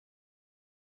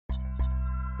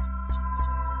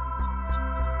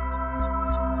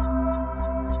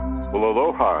Well,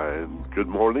 aloha, and good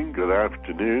morning, good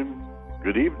afternoon,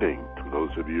 good evening to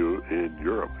those of you in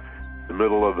Europe. The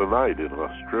middle of the night in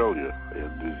Australia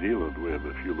and New Zealand. We have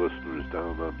a few listeners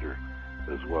down under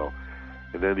as well.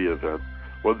 In any event,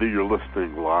 whether you're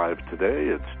listening live today,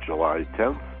 it's July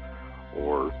 10th,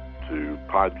 or to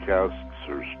podcasts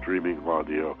or streaming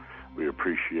audio, we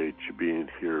appreciate you being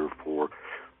here for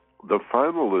the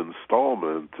final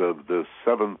installment of this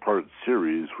 7-part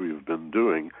series we've been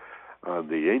doing on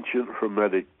the ancient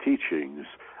Hermetic teachings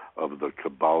of the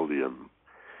Kybalion.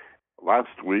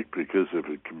 Last week, because of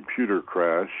a computer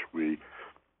crash, we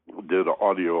did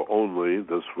audio only.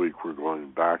 This week we're going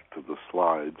back to the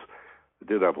slides. I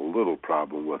did have a little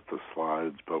problem with the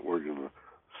slides, but we're going to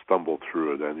stumble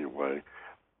through it anyway.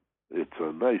 It's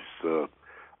a nice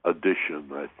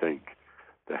addition, I think,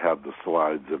 to have the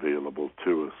slides available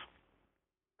to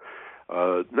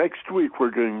us. Next week we're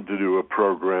going to do a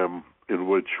program in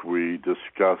which we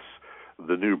discuss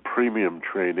the new premium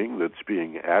training that's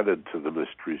being added to the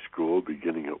Mystery School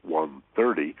beginning at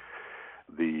 1:30.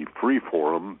 The free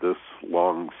forum, this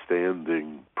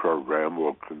long-standing program,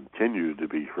 will continue to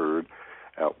be heard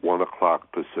at 1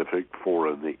 o'clock Pacific, 4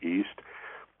 in the East.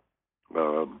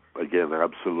 Again,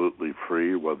 absolutely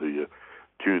free, whether you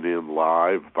tune in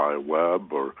live by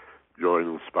web or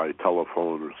join us by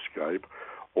telephone or Skype,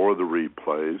 or the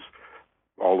replays.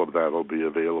 All of that will be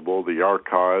available. The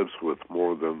archives with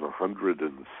more than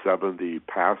 170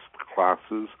 past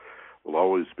classes will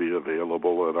always be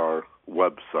available at our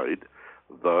website,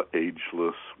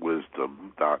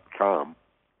 theagelesswisdom.com.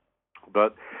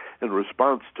 But in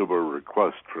response to a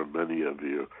request from many of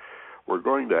you, we're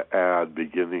going to add,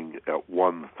 beginning at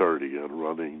 1:30 and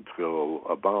running till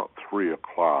about 3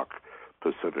 o'clock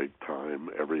Pacific time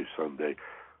every Sunday,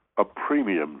 a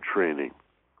premium training.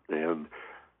 And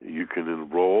you can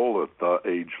enroll at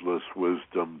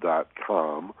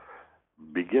theagelesswisdom.com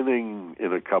beginning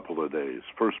in a couple of days,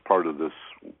 first part of this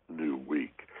new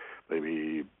week,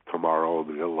 maybe tomorrow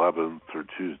the 11th or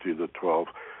Tuesday the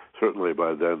 12th. Certainly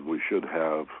by then we should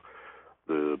have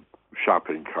the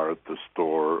shopping cart, the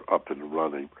store up and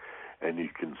running, and you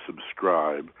can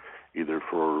subscribe either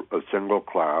for a single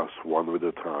class, one at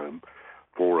a time,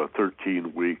 for a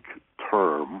 13-week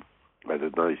term at a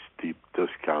nice deep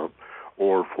discount,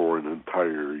 or for an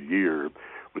entire year,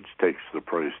 which takes the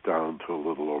price down to a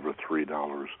little over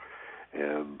 $3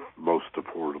 and most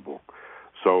affordable.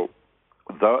 So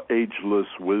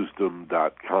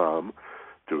theagelesswisdom.com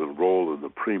to enroll in the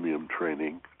premium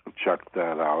training. Check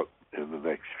that out in the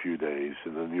next few days,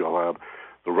 and then you'll have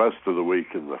the rest of the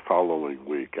week and the following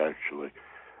week, actually.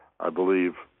 I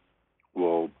believe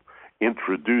we'll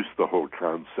introduce the whole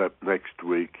concept next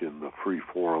week in the free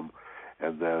forum,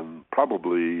 and then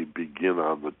probably begin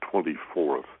on the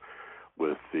 24th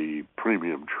with the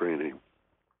premium training,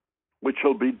 which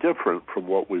will be different from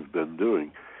what we've been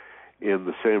doing in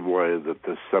the same way that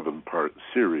this 7-part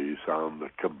series on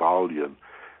the Kybalion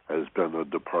has been a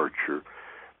departure.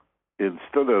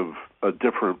 Instead of a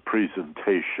different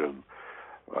presentation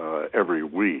every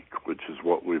week, which is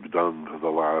what we've done for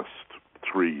the last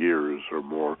 3 years or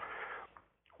more,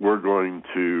 we're going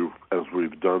to, as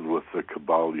we've done with the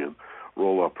Kybalion,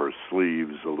 roll up our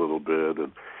sleeves a little bit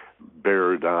and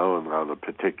bear down on a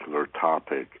particular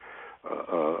topic.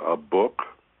 A book,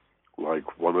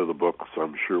 like one of the books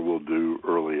I'm sure we'll do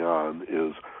early on,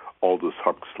 is Aldous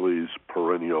Huxley's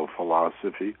Perennial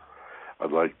Philosophy.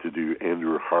 I'd like to do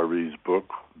Andrew Harvey's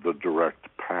book, The Direct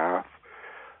Path,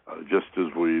 just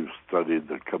as we've studied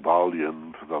the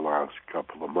Kybalion for the last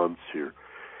couple of months here.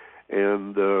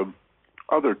 And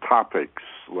other topics,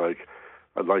 like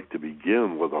I'd like to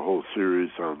begin with a whole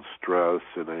series on stress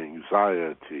and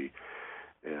anxiety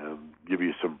and give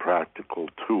you some practical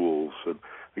tools. And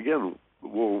again,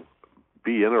 we'll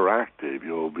be interactive.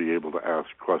 You'll be able to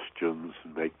ask questions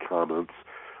and make comments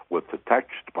with the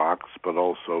text box, but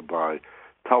also by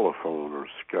telephone or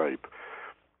Skype.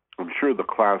 I'm sure the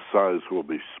class size will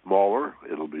be smaller.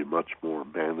 It'll be much more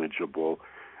manageable.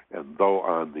 And though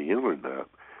on the internet,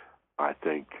 I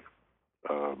think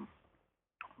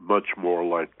much more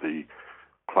like the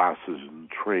classes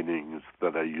and trainings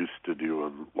that I used to do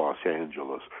in Los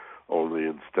Angeles, only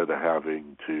instead of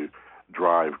having to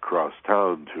drive across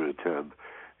town to attend,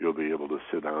 you'll be able to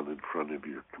sit down in front of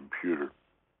your computer.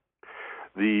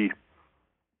 The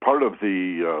part of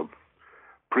the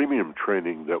premium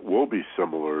training that will be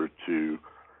similar to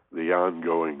the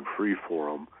ongoing free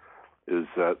forum is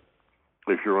that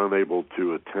if you're unable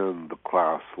to attend the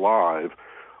class live,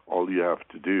 all you have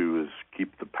to do is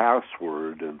keep the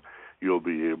password and you'll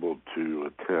be able to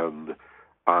attend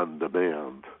on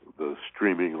demand, the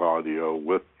streaming audio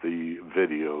with the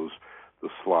videos the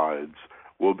slides,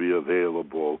 will be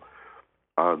available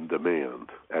on demand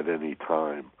at any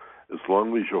time, as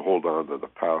long as you hold on to the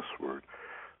password.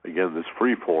 Again, this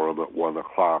free forum at 1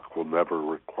 o'clock will never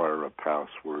require a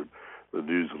password. The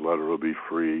newsletter will be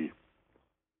free.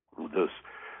 This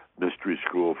Mystery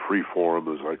School free forum,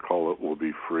 as I call it, will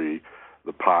be free.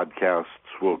 The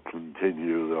podcasts will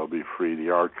continue. They'll be free.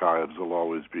 The archives will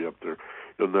always be up there.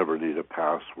 You'll never need a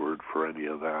password for any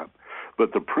of that.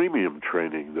 But the premium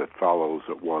training that follows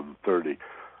at 1:30,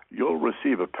 you'll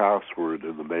receive a password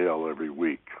in the mail every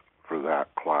week for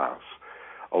that class,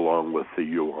 along with the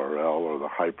URL or the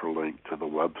hyperlink to the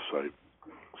website.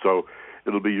 So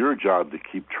it'll be your job to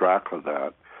keep track of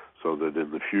that so that in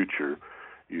the future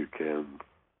you can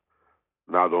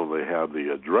not only have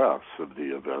the address of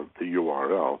the event, the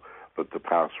URL, but the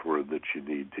password that you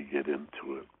need to get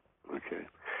into it. Okay.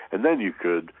 And then you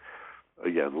could,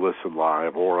 again, listen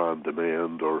live or on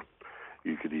demand, or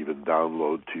you could even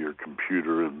download to your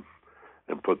computer and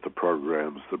put the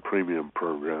programs, the premium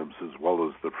programs, as well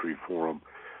as the free forum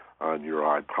on your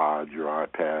iPod, your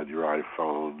iPad, your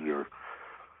iPhone, your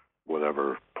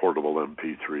whatever portable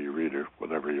MP3 reader,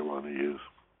 whatever you want to use.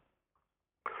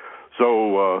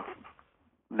 So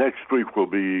next week will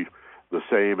be the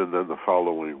same, and then the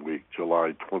following week,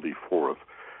 July 24th,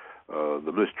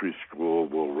 the Mystery School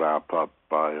will wrap up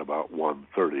by about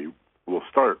 1:30. We'll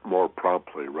start more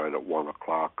promptly, right at 1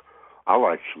 o'clock. I'll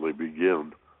actually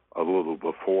begin a little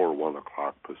before 1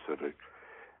 o'clock Pacific,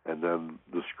 and then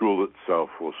the school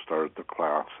itself will start the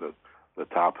class at the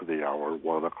top of the hour,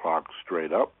 1 o'clock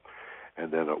straight up,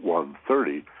 and then at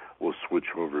 1:30 we'll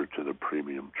switch over to the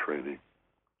premium training.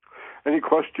 Any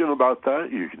question about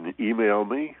that, you can email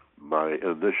me, my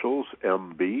initials,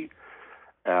 MB,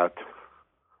 at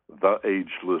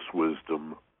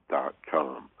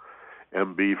theagelesswisdom.com.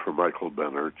 MB for Michael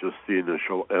Benner, just the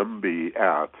initial MB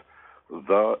at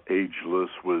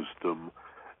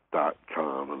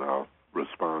theagelesswisdom.com, and I'll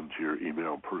respond to your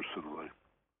email personally.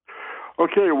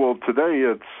 Okay, well, today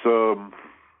it's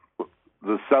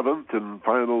the seventh and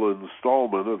final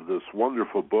installment of this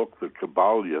wonderful book, the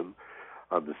Kybalion,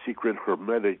 on the secret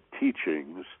Hermetic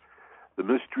teachings. The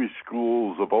mystery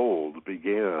schools of old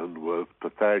began with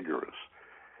Pythagoras,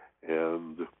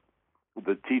 and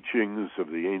the teachings of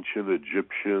the ancient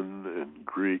Egyptian and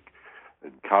Greek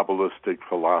and Kabbalistic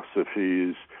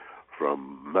philosophies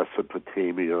from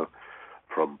Mesopotamia,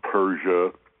 from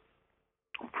Persia,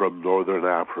 from northern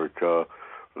Africa,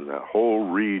 from that whole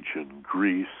region,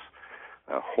 Greece,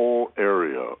 that whole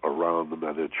area around the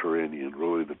Mediterranean,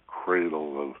 really the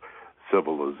cradle of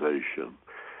civilization.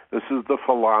 This is the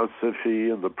philosophy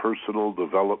and the personal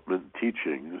development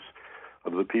teachings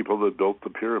of the people that built the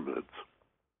pyramids,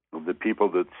 and the people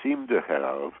that seem to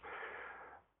have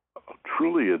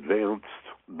truly advanced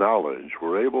knowledge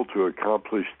were able to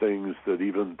accomplish things that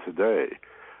even today,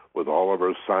 with all of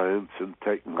our science and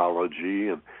technology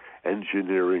and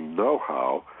engineering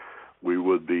know-how, we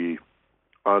would be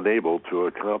unable to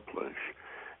accomplish.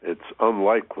 It's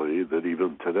unlikely that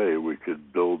even today we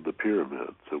could build the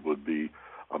pyramids. It would be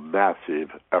a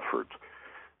massive effort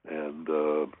and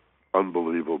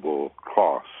unbelievable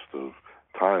cost of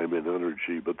time and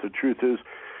energy. But the truth is,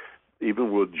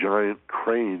 even with giant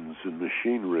cranes and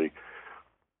machinery,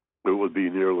 it would be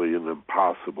nearly an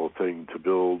impossible thing to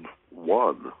build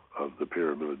one of the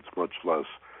pyramids, much less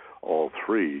all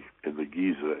three in the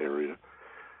Giza area.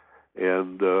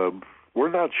 And we're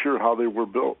not sure how they were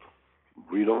built.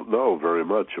 We don't know very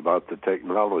much about the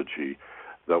technology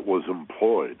that was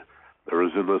employed. There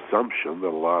is an assumption that a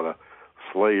lot of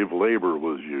slave labor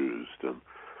was used, and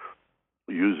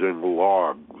using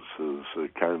logs as a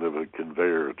kind of a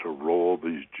conveyor to roll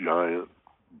these giant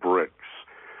bricks.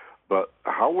 But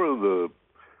how were the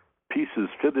pieces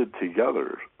fitted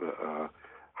together?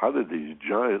 How did these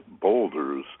giant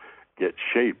boulders get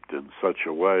shaped in such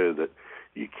a way that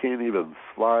you can't even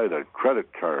slide a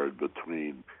credit card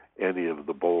between any of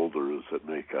the boulders that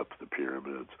make up the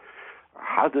pyramids?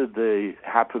 How did they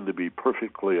happen to be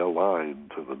perfectly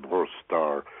aligned to the North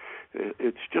Star?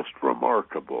 It's just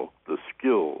remarkable, the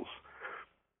skills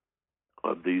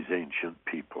of these ancient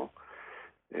people.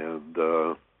 And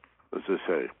as I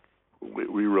say,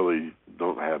 we really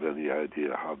don't have any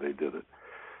idea how they did it.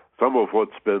 Some of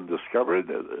what's been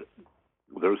discovered,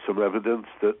 there's some evidence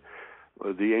that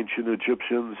the ancient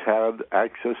Egyptians had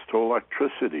access to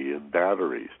electricity and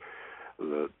batteries.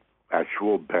 The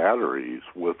actual batteries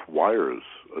with wires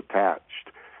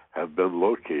attached have been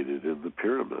located in the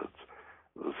pyramids.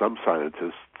 Some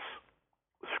scientists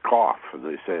scoff and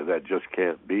they say that just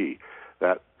can't be.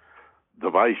 That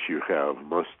device you have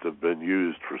must have been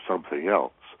used for something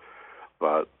else.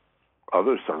 But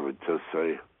Other scientists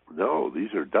say, no,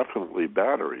 these are definitely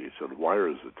batteries and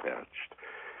wires attached.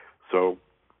 So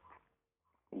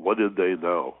what did they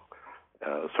know?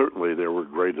 Certainly they were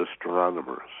great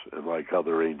astronomers, and like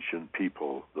other ancient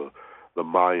people, the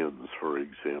Mayans, for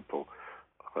example,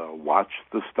 watched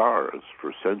the stars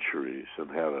for centuries and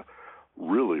had a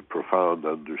really profound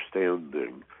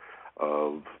understanding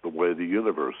of the way the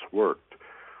universe worked.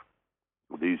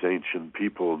 These ancient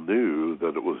people knew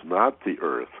that it was not the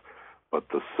Earth, but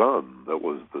the sun that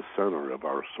was the center of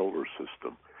our solar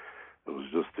system. It was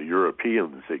just the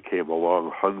Europeans that came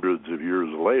along hundreds of years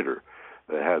later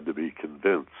that had to be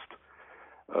convinced.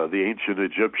 The ancient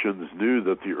Egyptians knew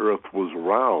that the Earth was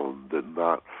round and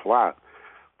not flat.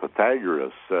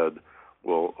 Pythagoras said,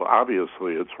 well,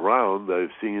 obviously it's round.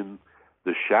 I've seen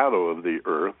the shadow of the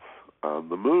Earth on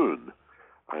the moon.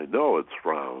 I know it's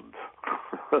round.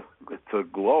 It's a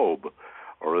globe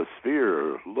or a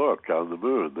sphere. Look, on the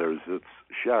moon, there's its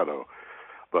shadow.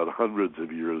 But hundreds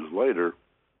of years later,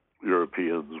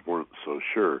 Europeans weren't so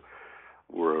sure.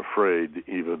 Were afraid,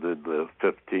 even in the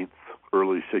 15th,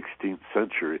 early 16th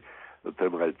century, that they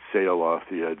might sail off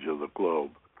the edge of the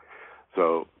globe.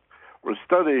 So we're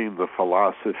studying the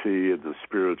philosophy and the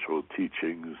spiritual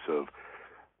teachings of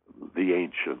the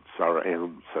ancients, our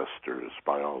ancestors,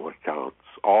 by all accounts.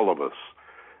 All of us,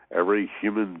 every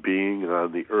human being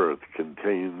on the earth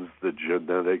contains the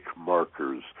genetic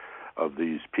markers of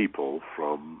these people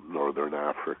from northern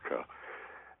Africa.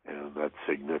 And that's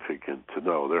significant to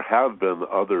know. There have been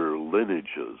other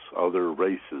lineages, other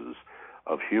races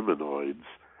of humanoids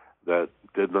that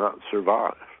did not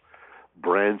survive,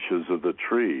 branches of the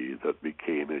tree that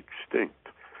became extinct.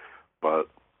 But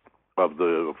of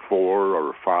the 4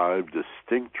 or 5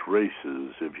 distinct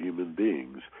races of human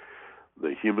beings,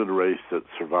 the human race that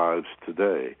survives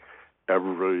today,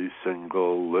 every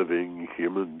single living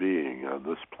human being on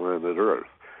this planet Earth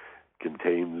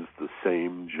contains the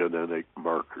same genetic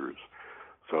markers.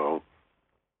 So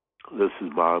this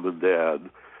is Mom and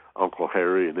Dad, Uncle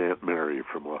Harry and Aunt Mary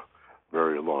from a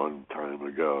very long time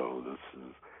ago. This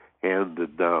is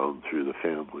handed down through the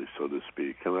family, so to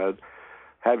speak. And I'd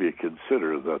have you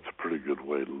consider that's a pretty good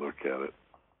way to look at it.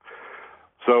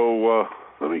 So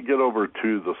let me get over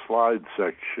to the slide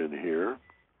section here.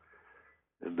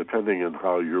 And depending on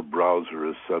how your browser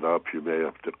is set up, you may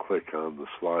have to click on the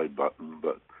slide button,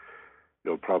 but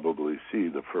you'll probably see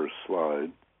the first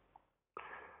slide.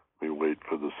 We wait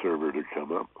for the server to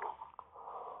come up.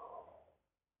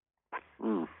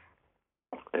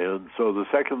 And so the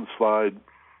second slide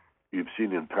you've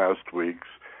seen in past weeks.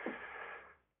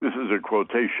 This is a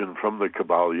quotation from the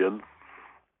Kybalion.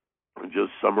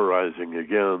 Just summarizing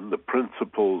again, the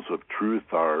principles of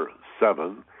truth are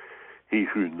 7. He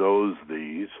who knows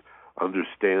these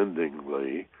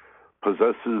understandingly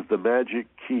possesses the magic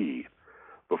key,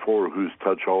 before whose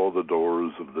touch all the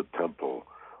doors of the temple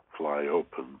fly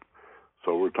open.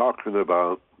 So we're talking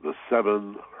about the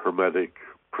 7 Hermetic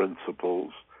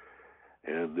principles,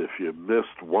 and if you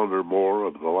missed one or more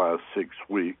of the last 6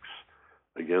 weeks,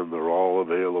 again, they're all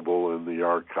available in the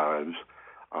archives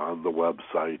on the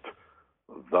website,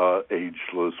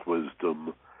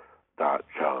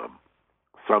 theagelesswisdom.com.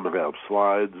 Some have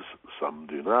slides, some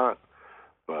do not,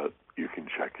 but you can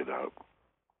check it out.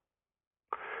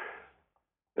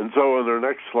 And so on our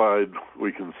next slide,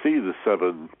 we can see the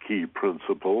 7 key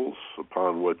principles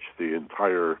upon which the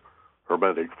entire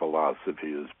Hermetic philosophy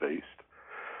is based.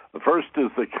 The first is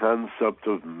the concept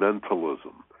of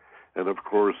mentalism. And of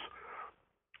course,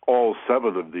 all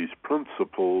 7 of these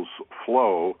principles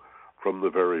flow from the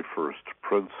very first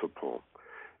principle.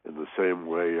 In the same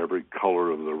way, every color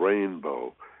of the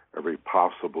rainbow, every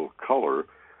possible color,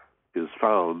 is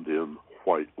found in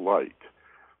white light.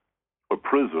 A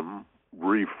prism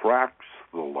refracts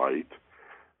the light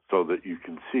so that you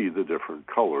can see the different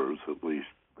colors, at least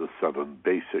the 7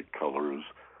 basic colors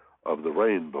of the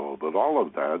rainbow. But all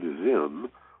of that is in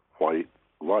white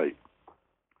light.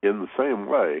 In the same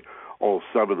way, all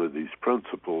 7 of these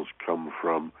principles come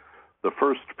from the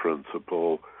first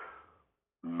principle,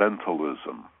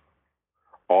 mentalism.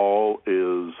 All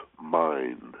is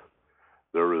mind.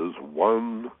 There is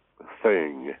one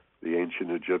thing, the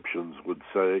ancient Egyptians would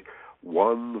say,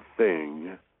 one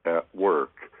thing at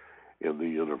work in the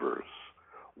universe.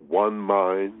 One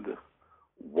mind,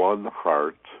 one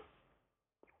heart,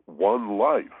 one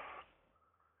life.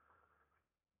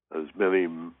 As many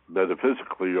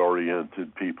metaphysically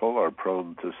oriented people are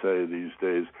prone to say these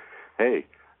days, hey,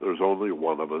 there's only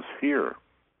one of us here.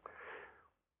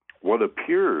 What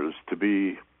appears to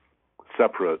be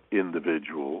separate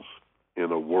individuals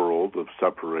in a world of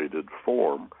separated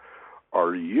form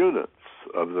are units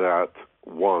of that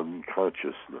one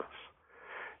consciousness.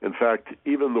 In fact,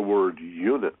 even the word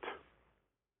unit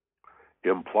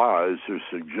implies or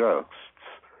suggests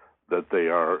that they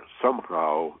are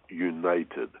somehow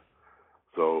united.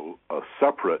 So a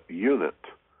separate unit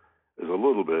is a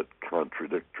little bit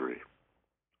contradictory.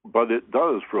 But it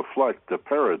does reflect the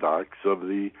paradox of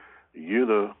the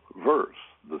universe,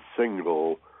 the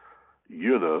single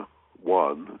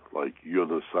one, like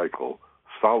unicycle,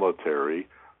 solitary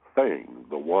thing,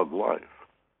 the one life.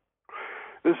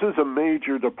 This is a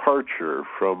major departure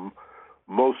from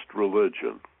most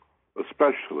religion,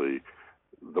 especially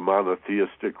the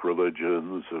monotheistic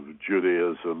religions of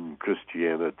Judaism,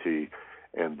 Christianity,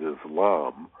 and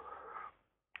Islam,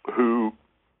 who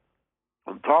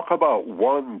talk about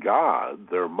one God.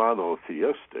 They're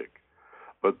monotheistic,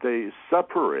 but they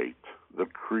separate the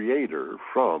Creator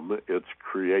from its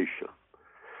creation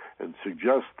and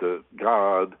suggest that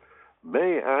God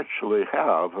may actually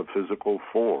have a physical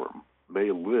form,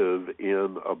 may live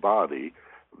in a body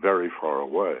very far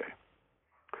away.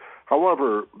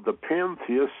 However, the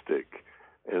pantheistic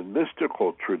and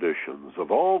mystical traditions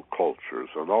of all cultures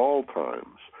and all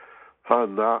times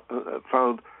found not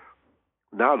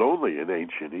only in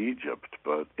ancient Egypt,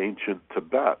 but ancient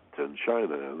Tibet and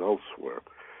China and elsewhere,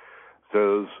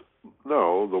 says,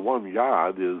 no, the one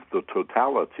God is the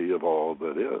totality of all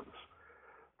that is,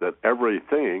 that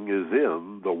everything is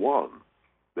in the one,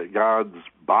 that God's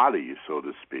body, so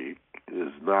to speak,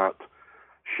 is not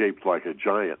shaped like a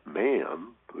giant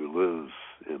man who lives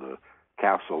in a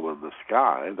castle in the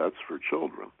sky. That's for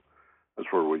children.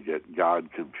 That's where we get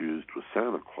God confused with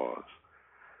Santa Claus.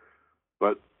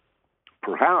 But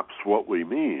perhaps what we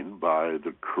mean by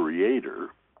the Creator,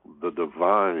 the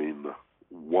divine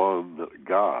one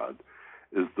God,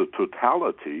 is the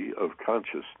totality of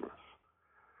consciousness.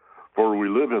 For we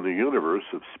live in a universe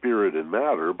of spirit and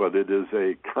matter, but it is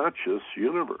a conscious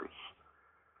universe.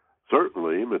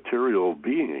 Certainly, material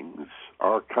beings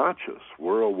are conscious.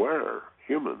 We're aware.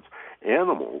 Humans,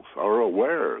 animals are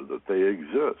aware that they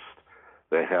exist.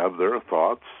 They have their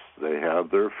thoughts, they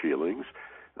have their feelings,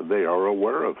 and they are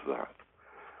aware of that.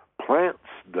 Plants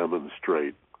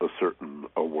demonstrate a certain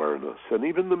awareness, and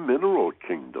even the mineral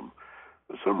kingdom.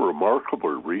 There's some remarkable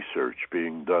research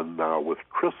being done now with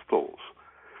crystals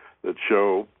that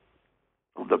show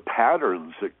the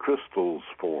patterns that crystals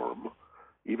form,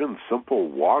 even simple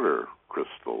water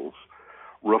crystals,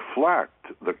 reflect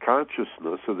the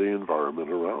consciousness of the environment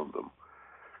around them.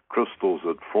 Crystals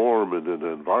that form in an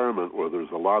environment where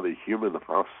there's a lot of human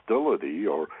hostility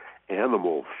or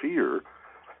animal fear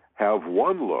have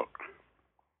one look,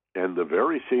 and the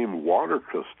very same water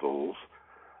crystals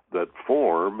that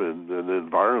form in an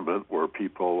environment where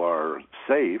people are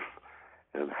safe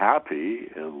and happy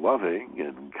and loving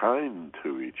and kind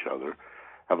to each other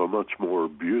have a much more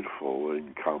beautiful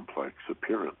and complex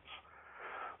appearance.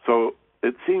 So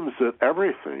it seems that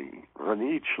everything on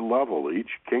each level,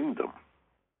 each kingdom,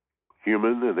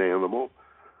 human and animal,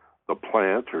 the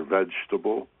plant or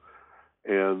vegetable,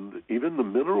 and even the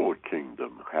mineral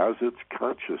kingdom has its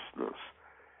consciousness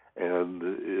and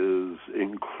is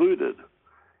included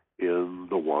in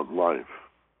the one life.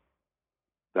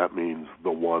 That means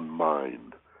the one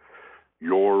mind.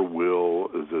 Your will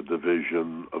is a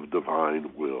division of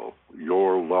divine will.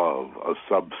 Your love, a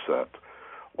subset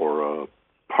or a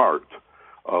part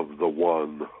of the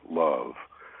one love.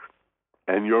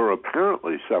 And your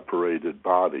apparently separated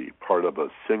body, part of a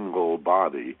single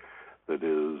body that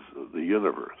is the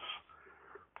universe.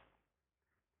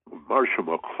 Marshall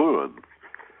McLuhan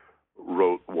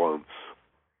wrote once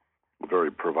a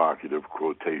very provocative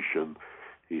quotation.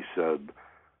 He said,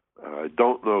 I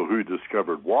don't know who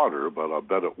discovered water, but I'll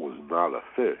bet it was not a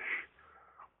fish.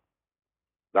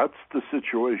 That's the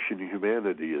situation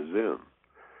humanity is in.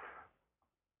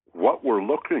 What we're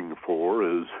looking for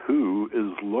is who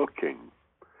is looking.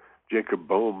 Jacob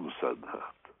Boehme said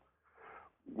that.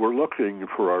 We're looking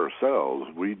for ourselves.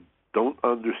 We don't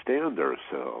understand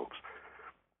ourselves.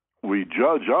 We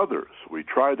judge others. We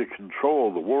try to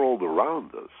control the world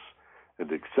around us.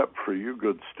 And except for you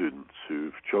good students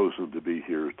who've chosen to be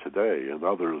here today and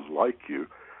others like you,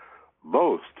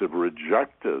 most have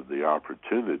rejected the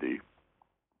opportunity,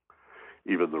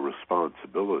 even the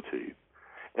responsibility,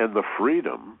 and the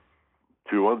freedom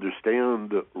to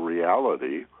understand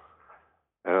reality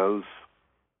as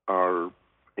our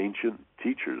ancient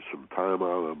teachers from time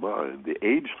out of mind, the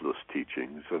ageless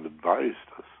teachings, have advised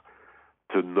us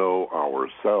to know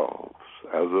ourselves,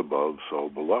 as above, so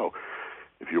below.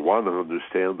 If you want to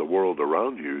understand the world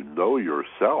around you, know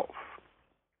yourself.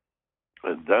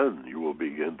 And then you will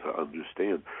begin to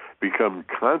understand. Become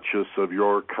conscious of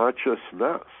your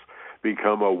consciousness.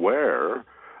 become aware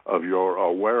of your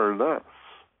awareness.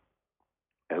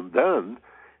 And then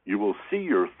you will see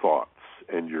your thoughts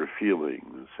and your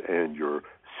feelings and your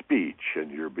speech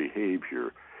and your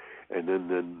behavior in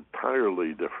an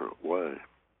entirely different way.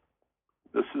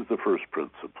 This is the first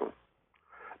principle.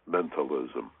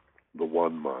 Mentalism, the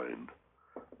one mind,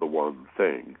 the one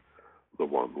thing, the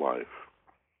one life.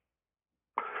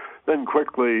 Then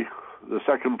quickly, the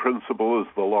second principle is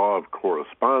the law of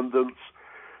correspondence.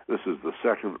 This is the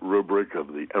second rubric of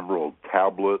the Emerald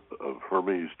Tablet of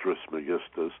Hermes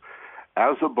Trismegistus.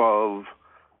 As above,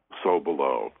 so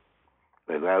below.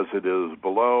 And as it is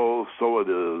below, so it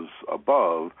is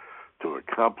above, to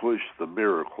accomplish the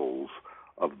miracles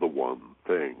of the one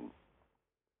thing.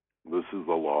 This is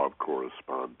the law of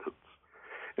correspondence.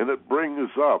 And it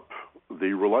brings up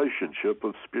the relationship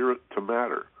of spirit to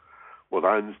matter, what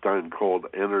Einstein called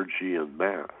energy and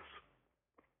mass.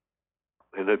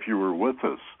 And if you were with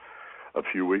us a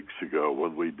few weeks ago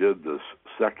when we did this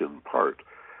second part,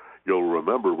 you'll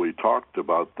remember we talked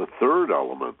about the third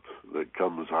element that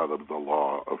comes out of the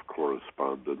law of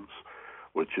correspondence,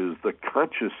 which is the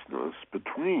consciousness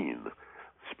between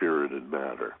spirit and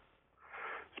matter.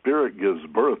 Spirit gives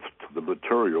birth to the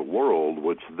material world,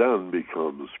 which then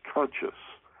becomes conscious.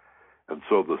 And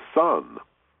so the son,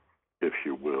 if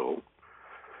you will,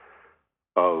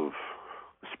 of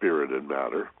spirit and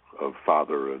matter, of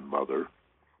father and mother,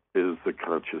 is the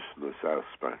consciousness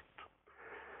aspect.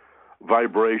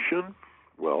 Vibration,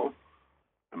 well,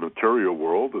 the material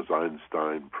world, as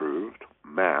Einstein proved,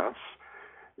 mass,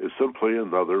 is simply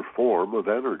another form of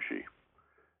energy.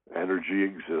 Energy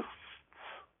exists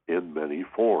in many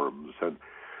forms, and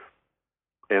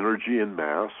energy and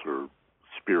mass, or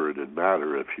spirit and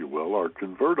matter, if you will, are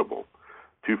convertible,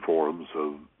 two forms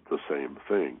of the same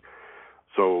thing.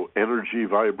 So energy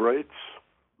vibrates,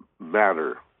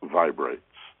 matter vibrates.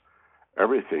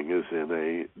 Everything is in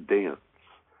a dance.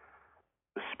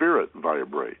 Spirit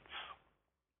vibrates.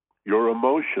 Your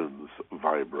emotions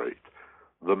vibrate.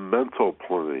 The mental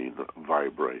plane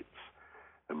vibrates.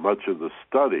 And much of the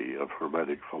study of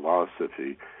Hermetic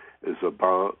philosophy is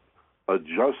about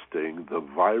adjusting the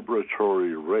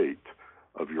vibratory rate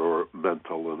of your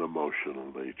mental and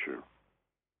emotional nature.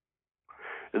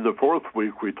 In the fourth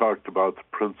week, we talked about the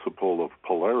principle of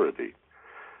polarity,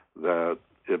 that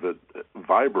if it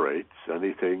vibrates,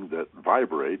 anything that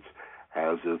vibrates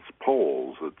has its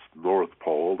poles, its north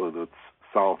pole and its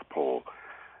south pole.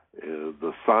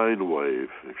 The sine wave,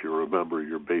 if you remember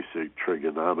your basic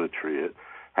trigonometry, it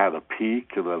had a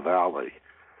peak and a valley.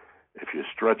 If you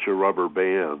stretch a rubber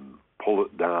band, pull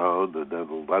it down, and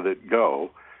then let it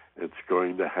go, it's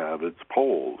going to have its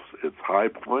poles, its high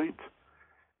point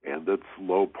and its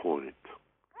low point.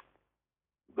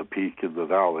 The peak and the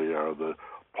valley are the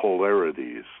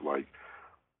polarities, like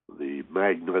the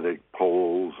magnetic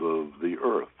poles of the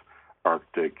Earth,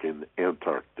 Arctic and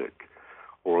Antarctic,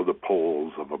 or the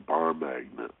poles of a bar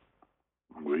magnet.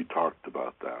 We talked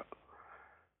about that.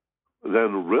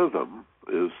 Then rhythm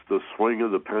is the swing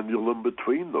of the pendulum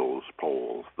between those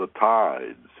poles, the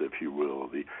tides, if you will,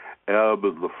 the ebb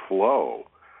and the flow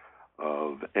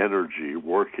of energy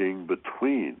working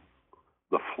between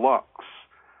the flux,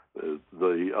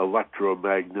 the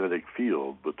electromagnetic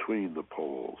field between the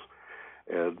poles.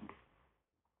 And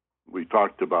we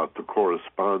talked about the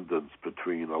correspondence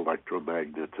between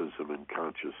electromagnetism and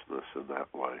consciousness in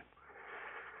that way.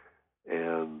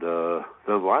 And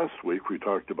then last week we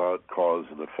talked about cause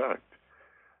and effect.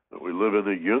 That we live in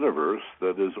a universe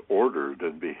that is ordered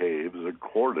and behaves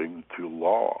according to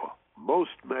law.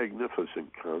 Most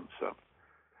magnificent concept.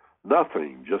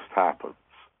 Nothing just happens.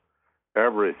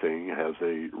 Everything has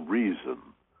a reason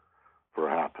for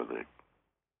happening.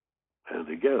 And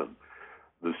again,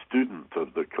 the student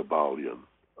of the Kybalion,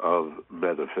 of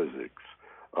metaphysics,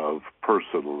 of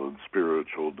personal and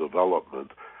spiritual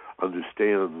development,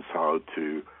 understands how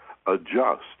to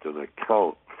adjust and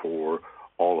account for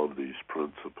all of these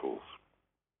principles.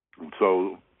 And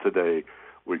so today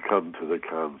we come to the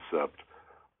concept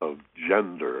of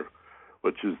gender,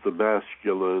 which is the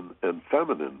masculine and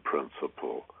feminine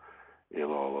principle in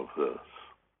all of this.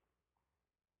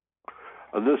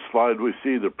 On this slide, we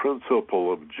see the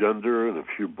principle of gender in a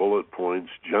few bullet points.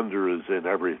 Gender is in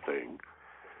everything,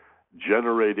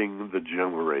 generating the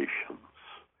generations.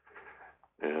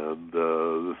 And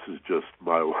this is just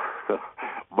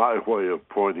my way of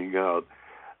pointing out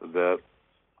that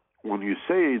when you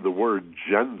say the word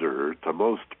gender to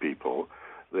most people,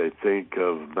 they think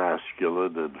of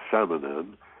masculine and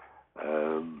feminine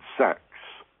and sex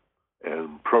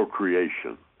and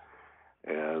procreation.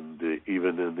 And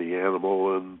even in the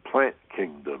animal and plant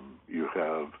kingdom, you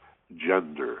have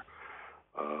gender.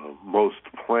 Most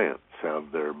plants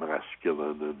have their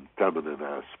masculine and feminine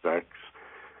aspects.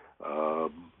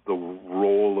 The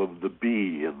role of the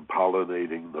bee in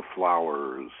pollinating the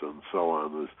flowers and so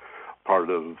on is part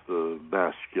of the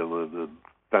masculine and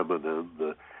feminine,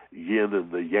 the yin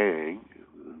and the yang,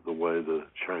 the way the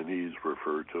Chinese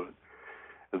refer to it.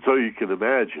 And so you can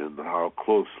imagine how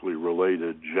closely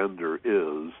related gender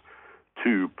is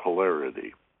to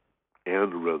polarity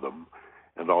and rhythm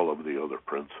and all of the other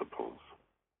principles.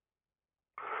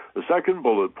 The second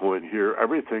bullet point here,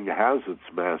 everything has its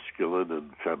masculine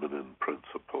and feminine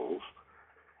principles.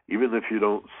 Even if you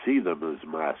don't see them as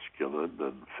masculine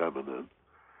and feminine,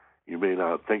 you may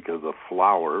not think of the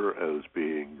flower as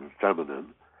being feminine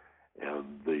and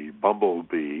the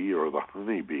bumblebee or the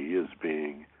honeybee as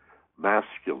being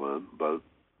masculine, but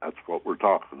that's what we're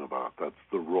talking about. That's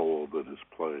the role that is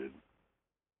played.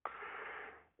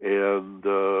 And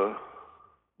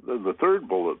then the third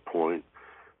bullet point,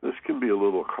 this can be a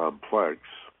little complex.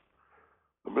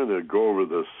 I'm going to go over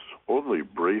this only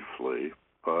briefly,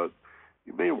 but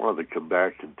you may want to come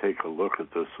back and take a look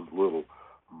at this little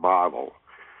model.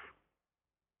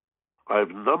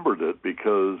 I've numbered it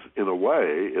because, in a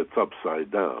way, it's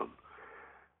upside down.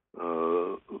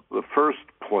 The first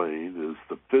plane is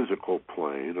the physical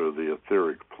plane, or the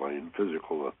etheric plane,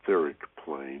 physical etheric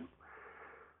plane.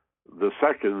 The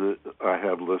second I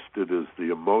have listed is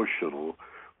the emotional,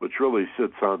 which really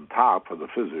sits on top of the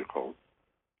physical.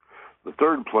 The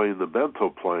third plane, the mental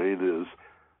plane, is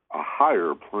a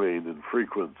higher plane in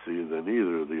frequency than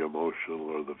either the emotional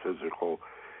or the physical.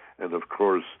 And of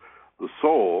course, the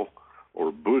soul,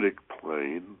 or Buddhic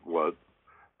plane, what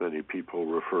many people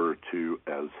refer to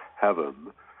as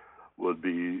heaven, would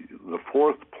be the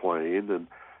fourth plane, and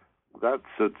that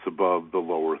sits above the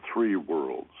lower three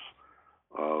worlds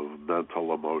of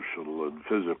mental, emotional, and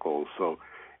physical. So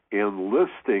in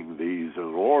listing these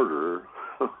in order,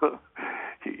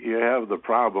 you have the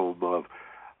problem of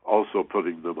also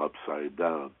putting them upside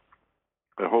down.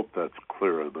 I hope that's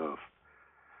clear enough.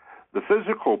 The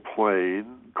physical plane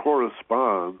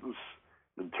corresponds,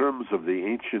 in terms of the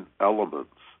ancient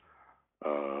elements,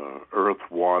 earth,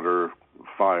 water,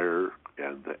 fire,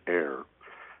 and the air.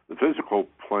 The physical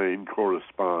plane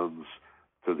corresponds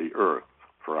to the earth,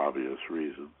 for obvious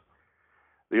reasons.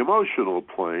 The emotional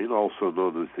plane, also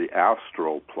known as the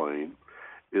astral plane,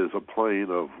 is a plane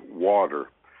of water.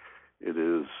 It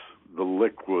is the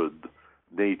liquid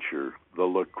nature, the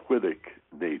liquidic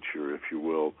nature, if you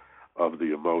will, of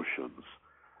the emotions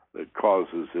that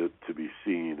causes it to be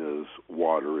seen as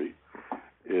watery.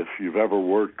 If you've ever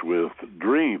worked with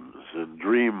dreams and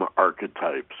dream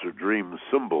archetypes or dream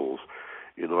symbols,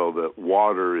 you know that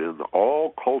water in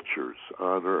all cultures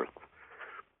on earth,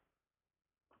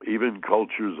 even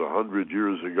cultures 100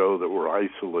 years ago that were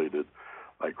isolated,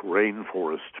 like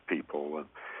rainforest people, and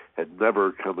had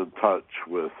never come in touch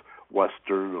with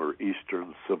Western or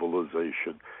Eastern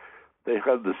civilization, they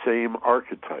had the same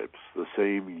archetypes, the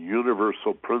same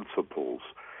universal principles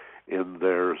in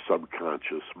their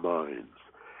subconscious minds.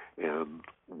 And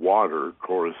water,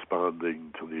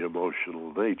 corresponding to the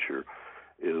emotional nature,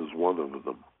 is one of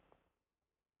them.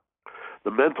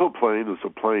 The mental plane is a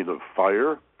plane of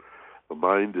fire. The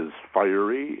mind is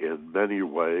fiery in many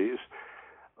ways.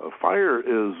 Fire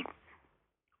is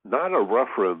not a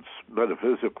reference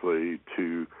metaphysically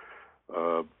to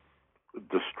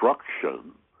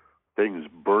destruction, things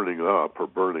burning up or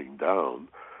burning down,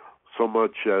 so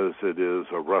much as it is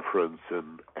a reference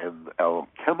in an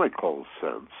alchemical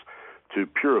sense to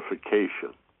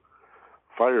purification.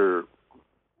 Fire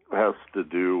has to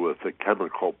do with the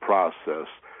chemical process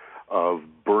of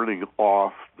burning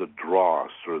off the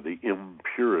dross or the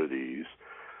impurities,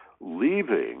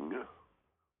 leaving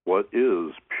what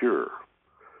is pure,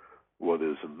 what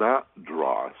is not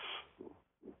dross,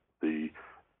 the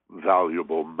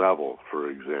valuable metal, for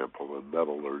example, in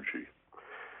metallurgy.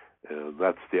 And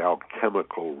that's the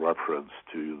alchemical reference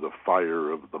to the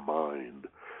fire of the mind,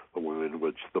 the way in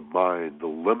which the mind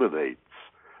eliminates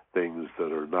things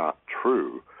that are not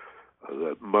true,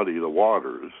 that muddy the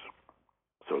waters,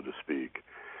 so to speak,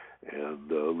 and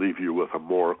leave you with a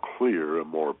more clear, a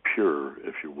more pure,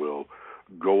 if you will,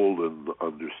 golden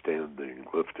understanding,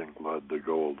 lifting lead to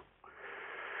gold.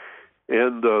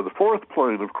 And the fourth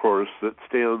plane, of course, that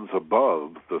stands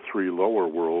above the three lower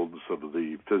worlds of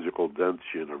the physical dense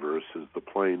universe is the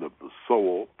plane of the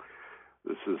soul.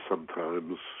 This is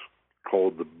sometimes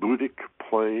called the Buddhic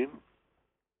plane.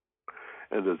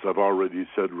 And as I've already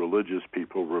said, religious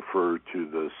people refer to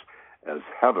this as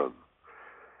heaven,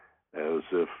 as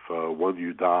if when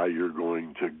you die, you're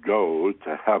going to go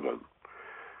to heaven.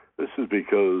 This is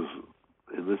because,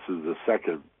 and this is the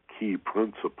second key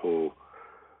principle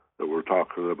that we're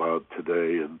talking about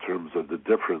today in terms of the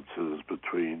differences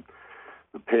between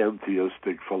the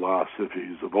pantheistic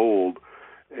philosophies of old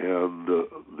and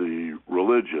the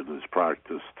religion as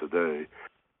practiced today.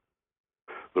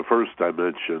 The first I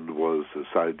mentioned was this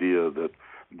idea that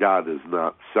God is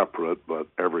not separate but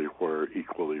everywhere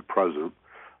equally present,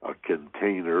 a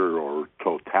container or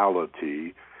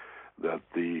totality, that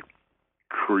the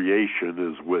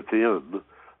creation is within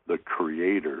the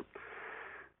Creator.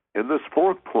 And this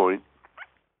fourth point,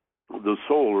 the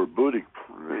soul or Buddhic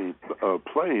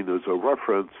plane, is a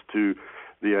reference to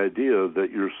the idea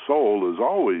that your soul is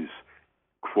always,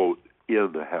 quote,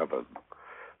 in heaven,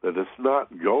 that it's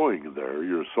not going there.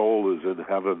 Your soul is in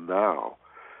heaven now,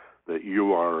 that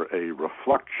you are a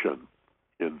reflection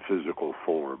in physical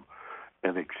form,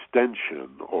 an extension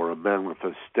or a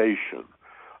manifestation,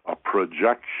 a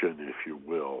projection, if you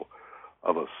will,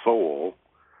 of a soul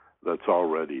that's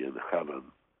already in heaven.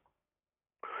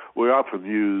 We often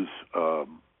use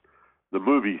the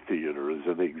movie theater as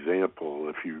an example.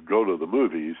 If you go to the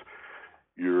movies,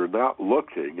 you're not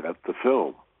looking at the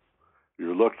film.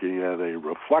 You're looking at a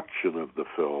reflection of the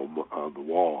film on the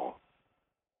wall.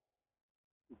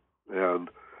 And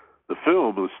the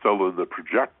film is still in the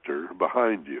projector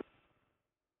behind you.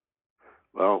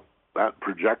 Well, that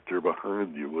projector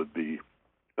behind you would be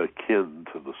akin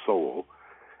to the soul,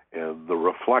 and the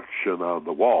reflection on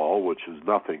the wall, which is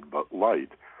nothing but light,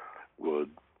 would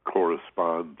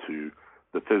correspond to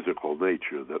the physical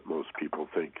nature that most people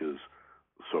think is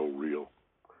so real.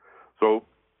 So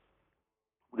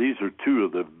these are two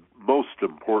of the most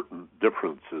important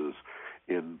differences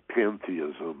in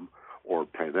pantheism or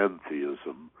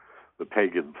panentheism, the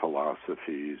pagan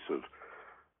philosophies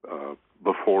of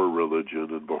before religion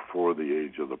and before the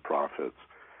age of the prophets,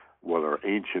 what our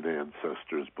ancient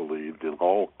ancestors believed in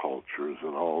all cultures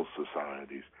and all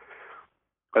societies,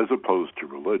 as opposed to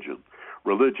religion.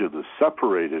 Religion has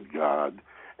separated God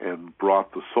and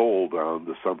brought the soul down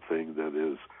to something that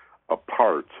is a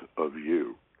part of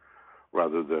you,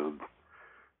 rather than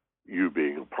you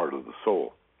being a part of the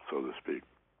soul, so to speak.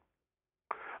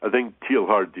 I think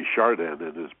Teilhard de Chardin,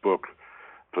 in his book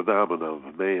Phenomena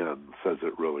of Man, says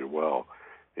it really well.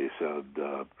 He said,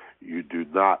 you do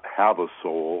not have a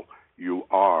soul, you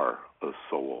are a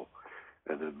soul.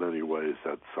 And in many ways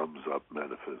that sums up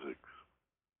metaphysics.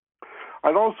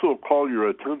 I'd also call your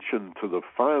attention to the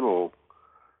final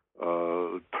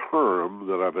term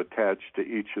that I've attached to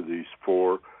each of these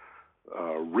four: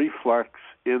 reflex,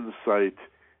 insight,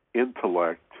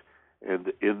 intellect,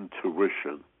 and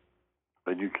intuition.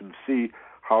 And you can see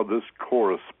how this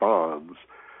corresponds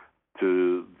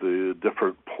to the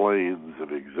different planes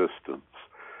of existence.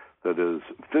 That is,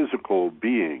 physical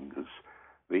beings,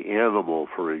 the animal,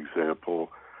 for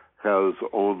example, has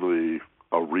only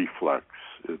a reflex.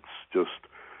 It's just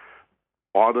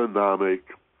autonomic,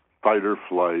 fight or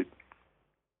flight,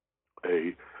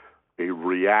 a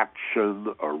reaction,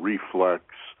 a reflex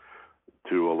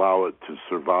to allow it to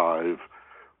survive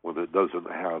when it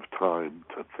doesn't have time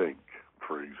to think,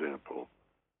 for example.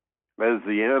 As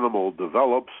the animal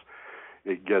develops,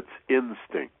 it gets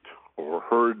instinct or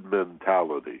herd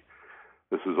mentality.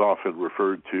 This is often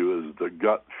referred to as the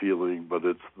gut feeling, but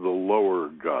it's the lower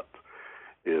gut.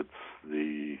 It's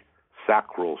the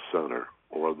sacral center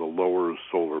or the lower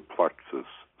solar plexus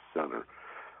center,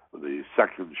 the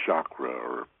second chakra,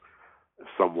 or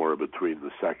somewhere between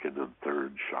the second and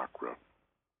third chakra.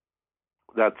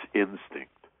 That's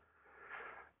instinct.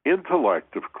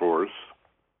 Intellect, of course,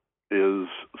 is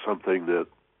something that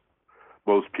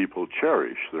most people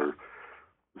cherish. They're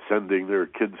sending their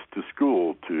kids to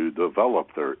school to develop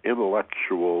their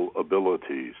intellectual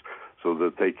abilities so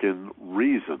that they can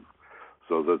reason,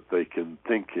 so that they can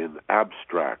think in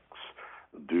abstracts,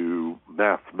 do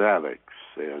mathematics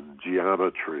and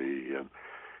geometry,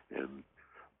 and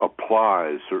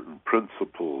apply certain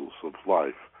principles of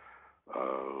life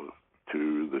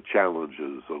to the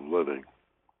challenges of living.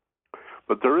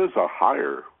 But there is a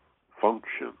higher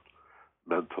function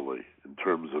mentally in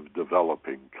terms of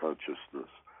developing consciousness,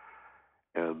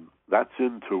 and that's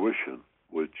intuition,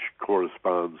 which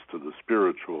corresponds to the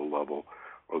spiritual level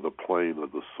or the plane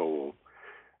of the soul.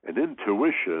 And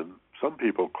intuition, some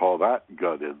people call that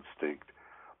gut instinct,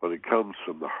 but it comes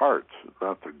from the heart,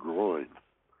 not the groin.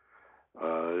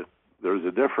 There's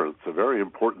a difference, a very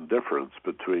important difference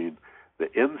between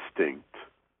the instinct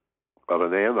of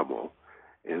an animal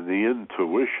and the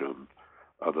intuition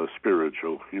of a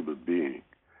spiritual human being.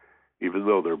 Even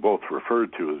though they're both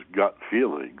referred to as gut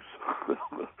feelings,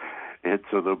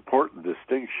 it's an important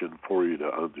distinction for you to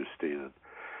understand.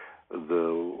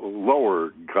 The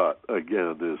lower gut,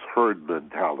 again, is herd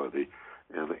mentality,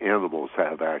 and animals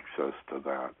have access to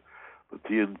that. But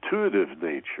the intuitive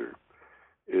nature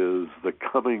is the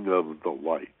coming of the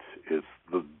light. It's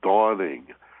the dawning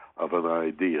of an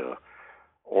idea,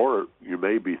 or you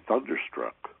may be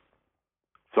thunderstruck.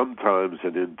 Sometimes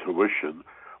an intuition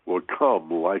will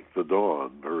come like the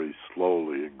dawn, very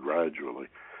slowly and gradually.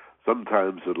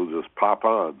 Sometimes it'll just pop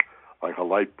on like a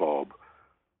light bulb.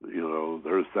 You know,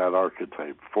 there's that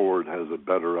archetype. Ford has a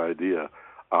better idea.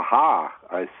 Aha,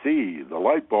 I see. The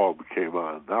light bulb came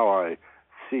on. Now I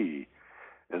see.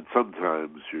 And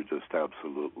sometimes you're just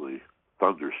absolutely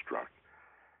thunderstruck.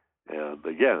 And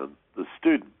again, the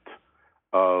student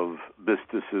of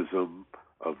mysticism,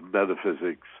 of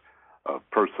metaphysics, of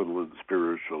personal and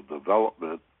spiritual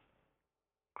development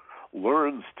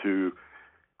learns to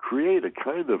create a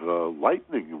kind of a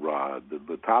lightning rod in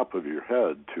the top of your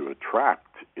head to attract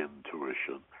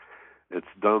intuition. It's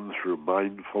done through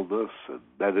mindfulness and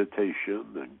meditation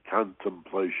and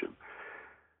contemplation,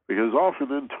 because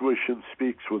often intuition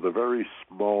speaks with a very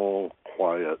small,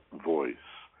 quiet voice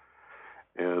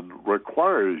and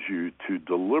requires you to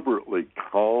deliberately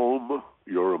calm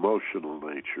your emotional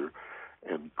nature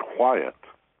and quiet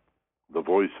the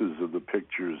voices and the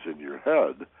pictures in your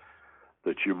head,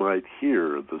 that you might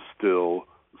hear the still,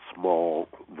 small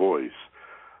voice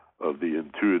of the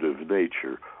intuitive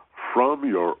nature from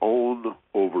your own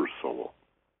oversoul.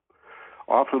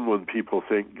 Often when people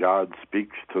think God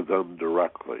speaks to them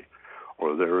directly,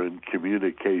 or they're in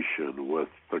communication with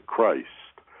the Christ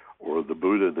or the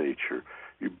Buddha nature,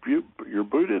 your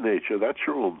Buddha nature, that's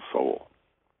your own soul.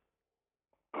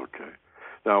 Okay.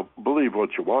 Now, believe what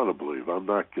you want to believe. I'm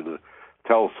not going to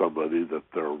tell somebody that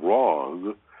they're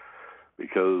wrong,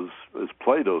 because, as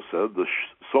Plato said, the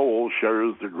soul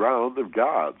shares the ground of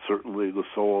God. Certainly the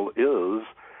soul is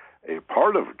a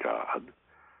part of God,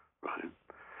 right?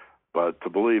 But to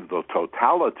believe the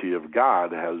totality of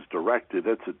God has directed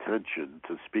its attention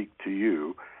to speak to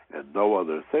you and no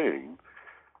other thing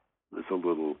is a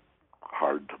little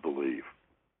hard to believe,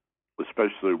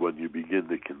 especially when you begin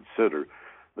to consider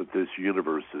that this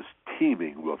universe is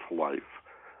teeming with life,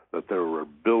 that there are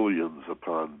billions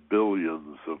upon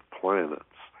billions of planets,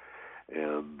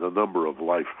 and the number of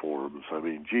life forms. I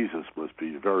mean, Jesus must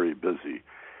be very busy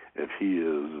if he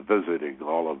is visiting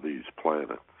all of these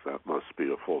planets. That must be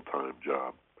a full-time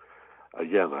job.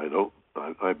 Again, I don't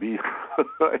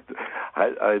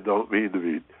mean to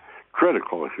be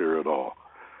critical here at all.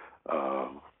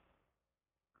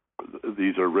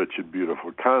 These are rich and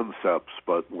beautiful concepts,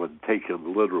 but when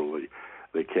taken literally,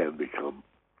 they can become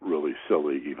really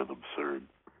silly, even absurd.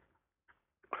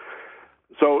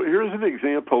 So here's an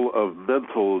example of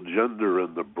mental gender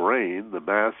in the brain, the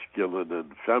masculine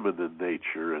and feminine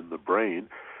nature in the brain.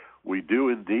 We do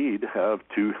indeed have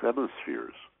two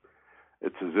hemispheres.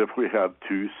 It's as if we have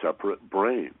two separate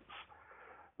brains.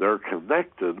 They're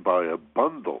connected by a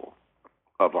bundle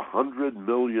of 100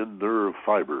 million nerve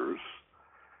fibers,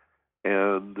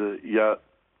 and yet,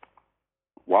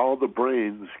 while the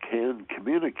brains can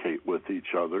communicate with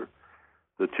each other,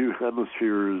 the two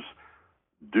hemispheres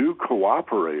do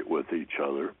cooperate with each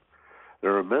other.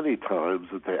 There are many times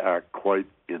that they act quite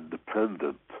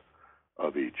independent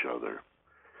of each other.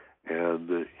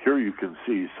 And here you can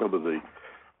see some of the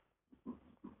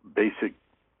basic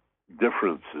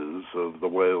differences of the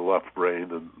way the left brain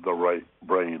and the right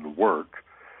brain work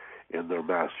in their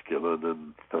masculine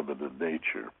and feminine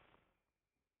nature.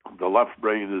 The left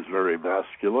brain is very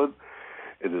masculine.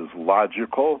 It is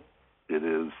logical. It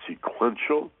is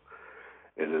sequential.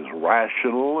 It is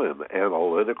rational and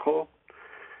analytical.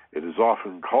 It is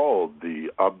often called the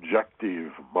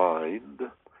objective mind,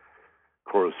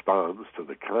 corresponds to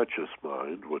the conscious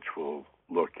mind, which we'll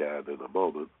look at in a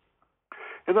moment.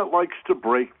 And it likes to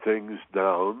break things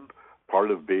down.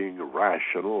 Part of being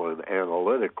rational and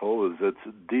analytical is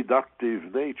its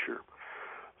deductive nature.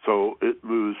 So it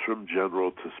moves from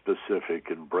general to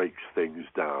specific and breaks things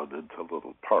down into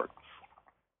little parts.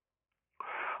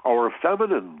 Our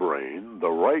feminine brain, the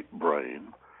right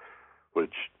brain,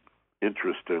 which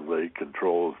interestingly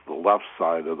controls the left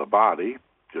side of the body,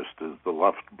 just as the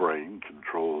left brain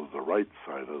controls the right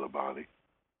side of the body.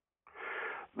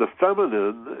 The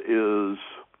feminine is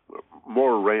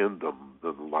more random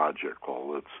than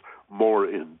logical. It's more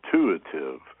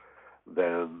intuitive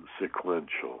than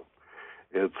sequential.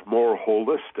 It's more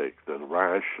holistic than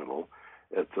rational.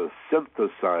 It's a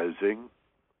synthesizing,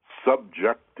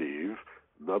 subjective,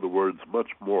 in other words, much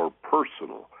more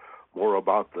personal, more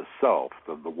about the self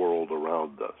than the world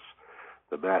around us.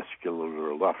 The masculine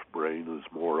or left brain is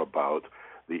more about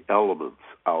the elements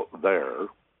out there,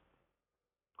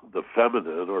 The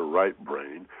feminine or right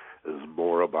brain is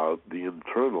more about the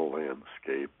internal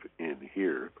landscape in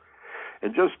here.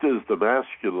 And just as the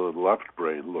masculine left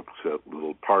brain looks at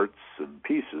little parts and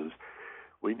pieces,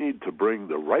 we need to bring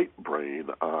the right brain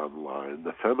online,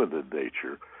 the feminine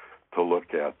nature, to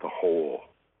look at the whole,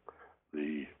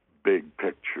 the big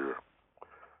picture,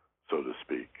 so to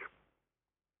speak.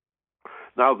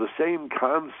 Now, the same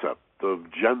concept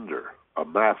of gender, a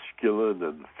masculine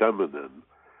and feminine,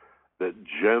 that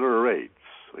generates,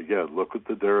 again, look at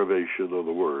the derivation of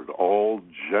the word, all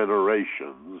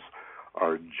generations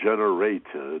are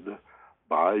generated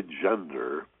by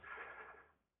gender.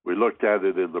 We looked at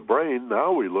it in the brain,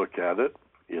 now we look at it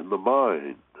in the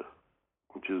mind,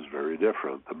 which is very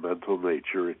different. The mental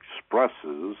nature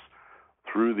expresses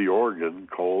through the organ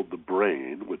called the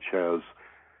brain, which has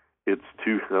its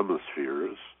two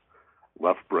hemispheres,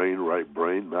 left brain, right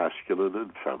brain, masculine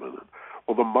and feminine.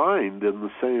 Well, the mind, in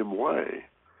the same way,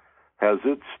 has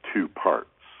its two parts,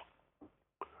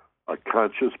 a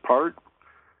conscious part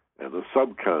and a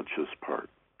subconscious part.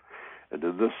 And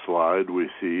in this slide, we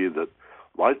see that,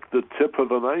 like the tip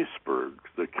of an iceberg,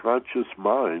 the conscious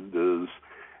mind is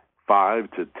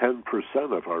 5 to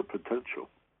 10% of our potential,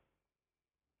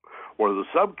 where the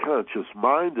subconscious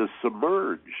mind is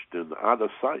submerged and out of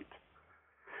sight.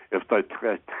 If the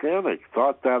Titanic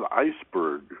thought that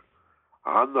iceberg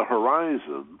on the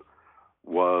horizon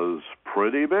was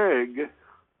pretty big,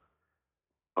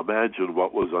 imagine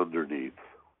what was underneath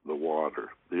the water.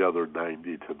 The other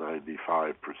 90 to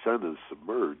 95% is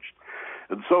submerged.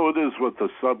 And so it is with the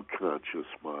subconscious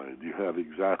mind. You have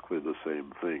exactly the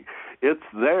same thing. It's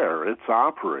there, it's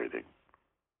operating,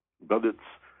 but it's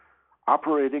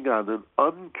operating on an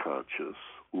unconscious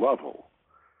level.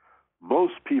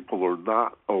 Most people are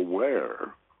not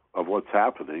aware of what's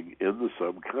happening in the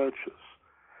subconscious.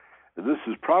 And this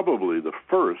is probably the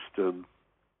first, and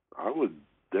I would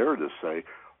dare to say,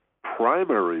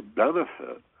 primary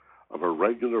benefit of a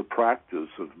regular practice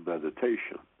of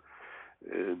meditation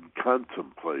and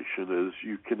contemplation is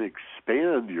you can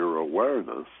expand your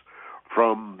awareness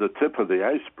from the tip of the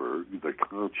iceberg, the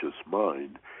conscious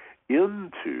mind,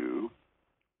 into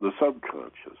the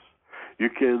subconscious. You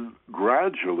can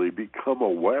gradually become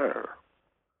aware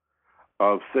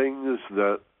of things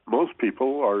that most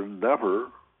people are never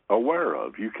aware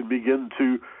of. You can begin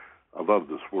to, I love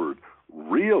this word,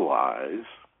 realize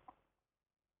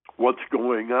what's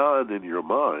going on in your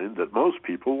mind that most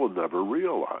people will never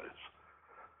realize,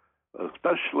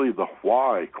 especially the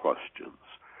why questions,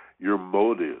 your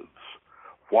motives,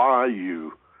 why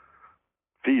you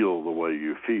feel the way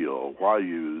you feel, why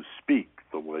you speak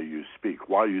the way you speak,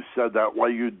 why you said that, why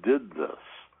you did this.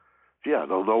 Gee, I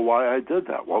don't know why I did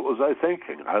that. What was I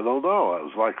thinking? I don't know. It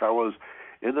was like I was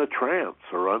in a trance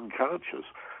or unconscious.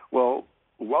 Well,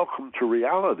 welcome to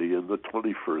reality in the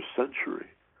 21st century.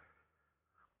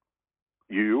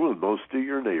 You and most of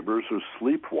your neighbors are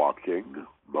sleepwalking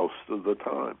most of the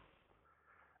time.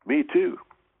 Me too.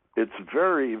 It's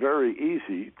very, very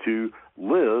easy to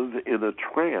live in a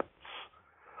trance,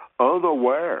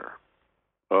 unaware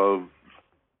of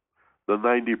the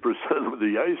 90% of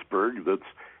the iceberg that's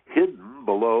hidden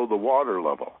below the water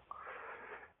level.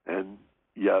 And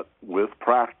yet, with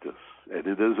practice, and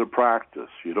it is a practice,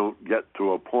 you don't get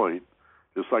to a point,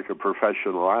 just like a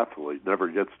professional athlete never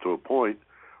gets to a point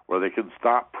where they can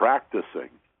stop practicing.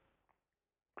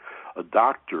 A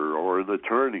doctor or an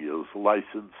attorney is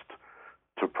licensed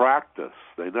to practice.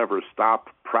 They never stop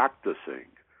practicing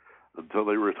until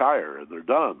they retire and they're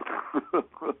done.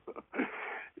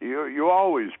 You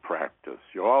always practice.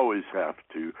 You always have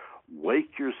to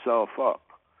wake yourself up,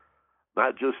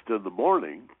 not just in the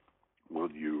morning when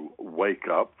you wake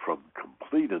up from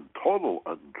complete and total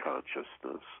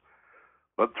unconsciousness,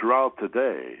 but throughout the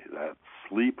day, that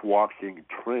sleepwalking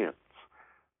trance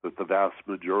that the vast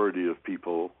majority of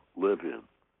people live in.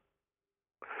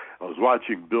 I was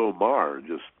watching Bill Maher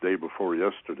just day before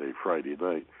yesterday, Friday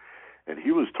night, and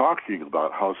he was talking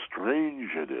about how strange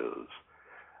it is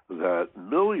that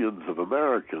millions of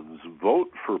Americans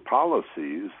vote for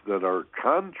policies that are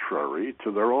contrary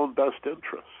to their own best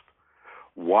interest.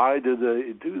 Why do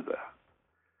they do that?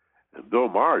 And Bill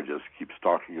Maher just keeps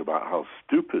talking about how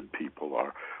stupid people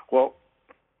are. Well,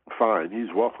 fine,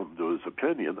 he's welcome to his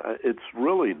opinion. It's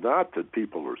really not that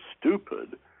people are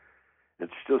stupid.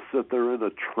 It's just that they're in a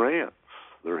trance.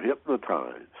 They're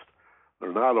hypnotized.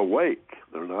 They're not awake.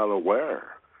 They're not aware.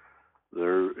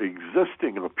 They're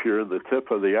existing up here in the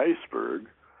tip of the iceberg,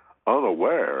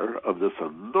 unaware of this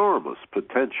enormous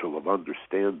potential of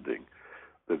understanding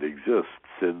that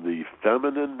exists in the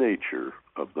feminine nature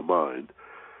of the mind,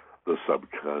 the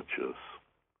subconscious.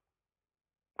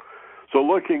 So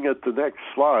looking at the next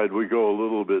slide, we go a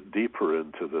little bit deeper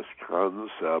into this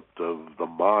concept of the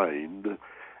mind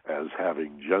as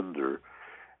having gender.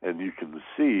 And you can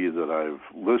see that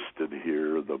I've listed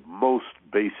here the most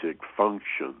basic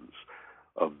functions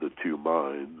of the two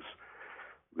minds.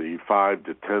 The 5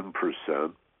 to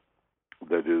 10%,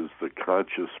 that is the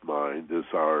conscious mind, is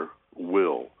our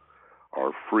will,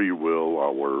 our free will,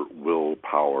 our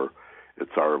willpower.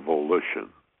 It's our volition.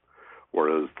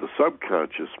 Whereas the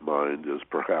subconscious mind is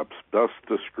perhaps best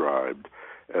described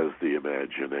as the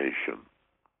imagination.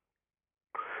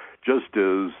 Just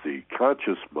as the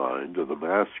conscious mind of the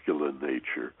masculine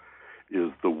nature is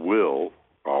the will,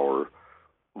 our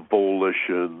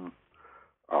volition,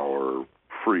 our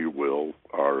free will,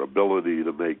 our ability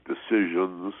to make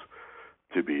decisions,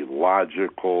 to be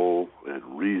logical and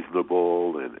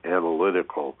reasonable and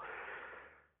analytical,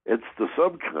 it's the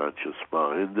subconscious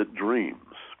mind that dreams.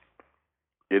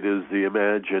 It is the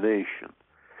imagination.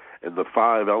 And the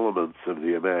 5 elements of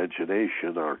the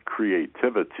imagination are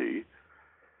creativity.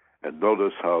 And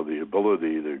notice how the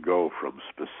ability to go from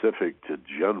specific to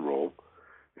general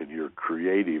in your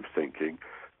creative thinking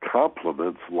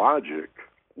complements logic,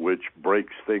 which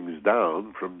breaks things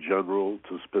down from general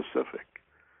to specific.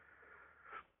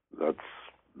 That's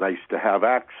nice to have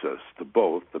access to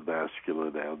both the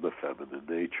masculine and the feminine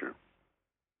nature.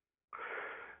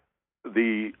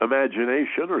 The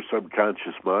imagination or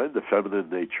subconscious mind, the feminine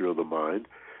nature of the mind,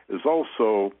 is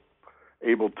also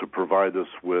able to provide us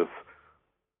with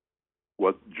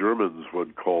what Germans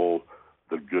would call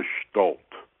the Gestalt,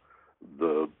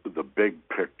 the big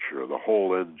picture, the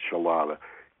whole enchilada,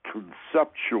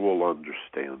 conceptual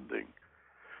understanding.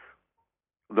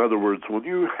 In other words, when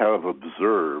you have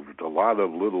observed a lot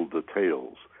of little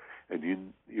details and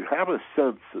you have a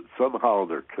sense that somehow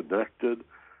they're connected,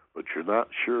 but you're not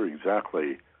sure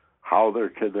exactly how they're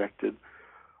connected,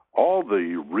 all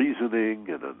the reasoning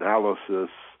and analysis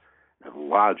and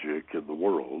logic in the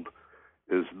world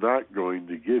is not going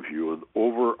to give you an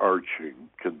overarching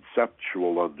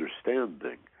conceptual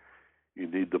understanding. You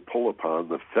need to pull upon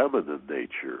the feminine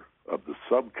nature of the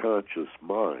subconscious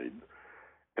mind,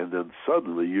 and then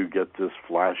suddenly you get this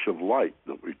flash of light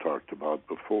that we talked about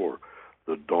before,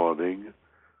 the dawning,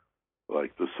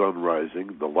 like the sun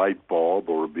rising, the light bulb,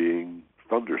 or being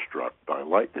thunderstruck by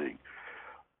lightning.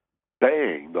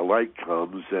 Bang, the light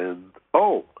comes and,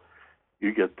 oh,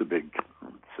 you get the big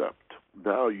concept.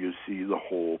 Now you see the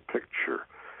whole picture,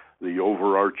 the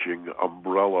overarching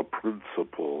umbrella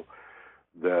principle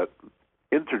that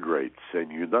integrates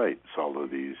and unites all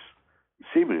of these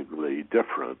seemingly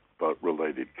different but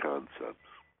related concepts.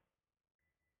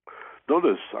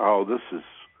 Notice how this is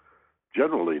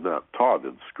generally not taught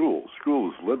in school.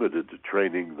 School is limited to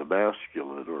training the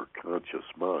masculine or conscious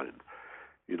mind.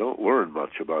 You don't learn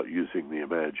much about using the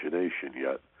imagination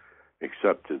yet,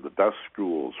 except in the best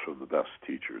schools from the best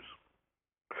teachers.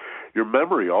 Your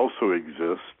memory also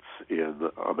exists in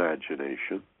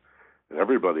imagination, and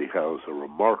everybody has a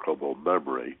remarkable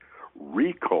memory.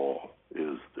 Recall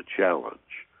is the challenge.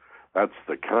 That's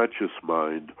the conscious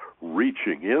mind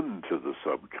reaching into the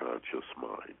subconscious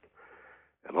mind.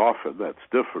 And often that's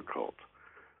difficult.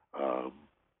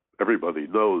 Everybody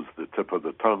knows the tip of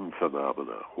the tongue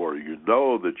phenomena, where you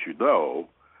know that you know,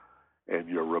 and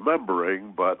you're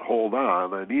remembering, but hold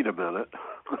on, I need a minute.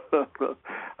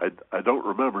 I don't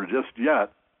remember just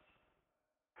yet.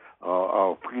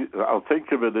 I'll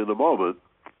think of it in a moment,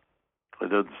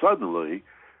 and then suddenly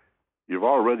you've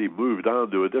already moved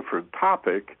on to a different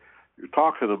topic. You're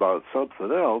talking about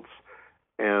something else,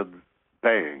 and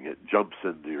bang, it jumps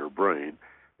into your brain.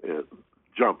 It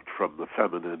jumped from the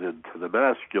feminine into the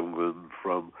masculine,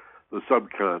 from the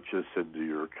subconscious into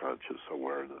your conscious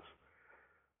awareness.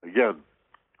 Again,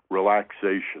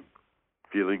 relaxation,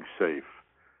 feeling safe,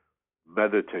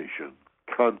 meditation,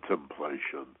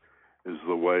 contemplation is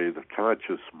the way the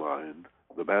conscious mind,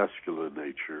 the masculine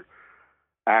nature,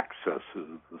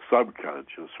 accesses the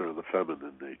subconscious or the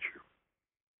feminine nature.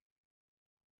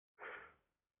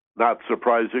 Not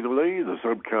surprisingly, the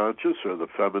subconscious or the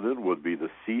feminine would be the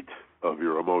seat of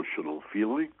your emotional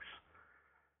feelings,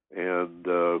 and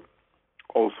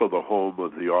also the home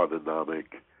of the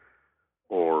autonomic,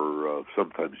 or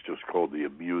sometimes just called the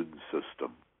immune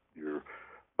system, your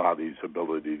body's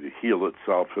ability to heal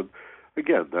itself. And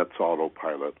again, that's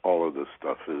autopilot. All of this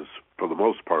stuff is, for the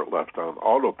most part, left on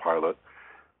autopilot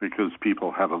because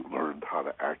people haven't learned how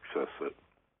to access it.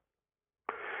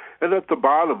 And at the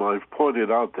bottom, I've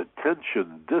pointed out that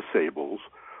tension disables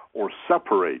or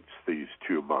separates these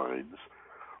two minds.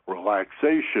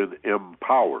 Relaxation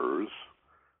empowers.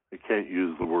 I can't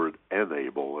use the word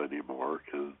enable anymore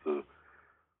because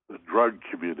the the drug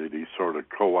community sort of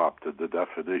co-opted the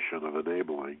definition of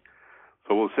enabling.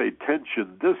 So we'll say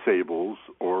tension disables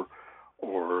or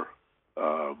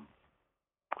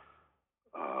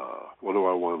what do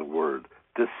I want a word?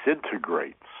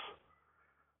 Disintegrates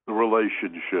the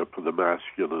relationship of the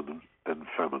masculine and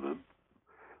feminine,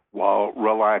 while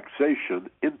relaxation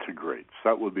integrates.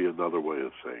 That would be another way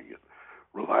of saying it.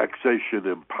 Relaxation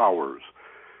empowers.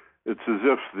 It's as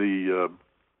if the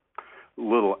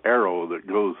little arrow that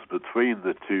goes between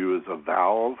the two is a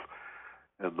valve,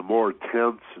 and the more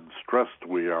tense and stressed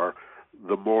we are,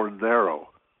 the more narrow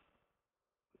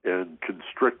and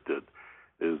constricted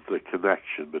is the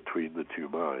connection between the two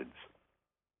minds.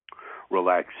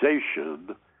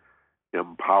 Relaxation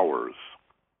empowers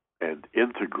and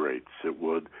integrates. It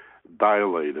would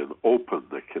dilate and open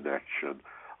the connection,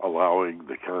 allowing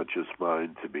the conscious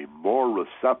mind to be more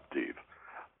receptive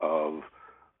of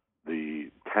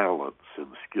the talents and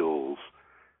skills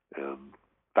and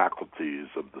faculties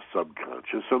of the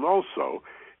subconscious, and also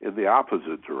in the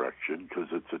opposite direction, because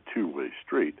it's a two-way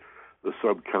street, the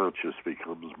subconscious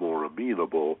becomes more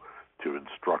amenable to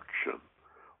instruction,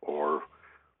 or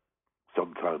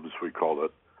sometimes we call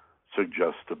it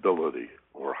suggestibility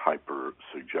or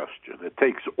hyper-suggestion. It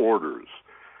takes orders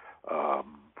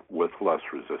with less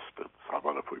resistance. How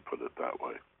about if we put it that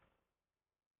way?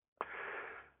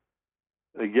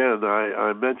 Again,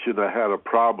 I mentioned I had a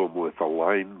problem with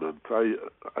alignment.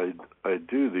 I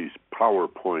do these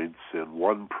PowerPoints in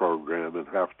one program and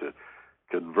have to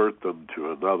convert them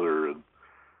to another, and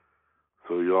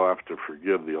so you'll have to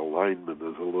forgive the alignment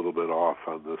is a little bit off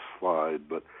on this slide,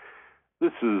 but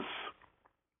this is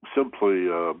simply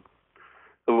an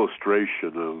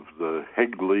illustration of the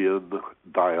Hegelian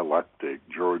dialectic.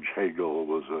 George Hegel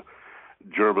was a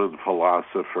German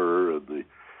philosopher in the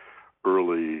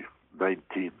early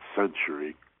 19th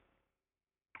century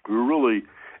who really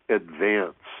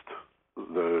advanced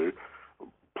the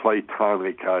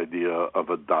Platonic idea of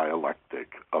a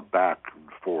dialectic, a back and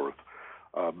forth,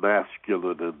 a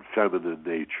masculine and feminine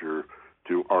nature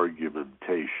to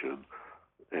argumentation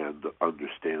and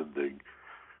understanding.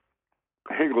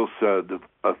 Hegel said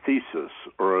a thesis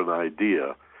or an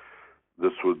idea,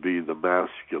 this would be the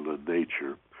masculine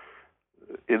nature,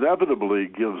 inevitably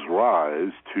gives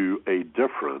rise to a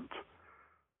different,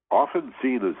 often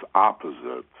seen as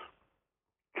opposite,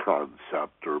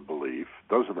 concept or belief.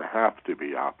 Doesn't have to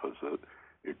be opposite.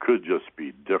 It could just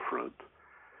be different.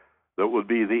 That would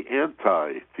be the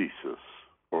antithesis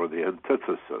or the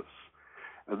antithesis.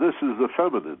 And this is the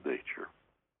feminine nature.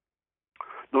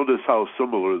 Notice how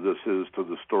similar this is to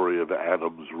the story of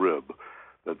Adam's rib,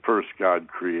 that first God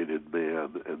created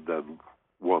man and then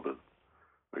woman.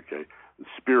 Okay, the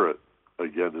spirit,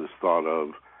 again, is thought of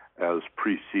as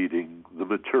preceding the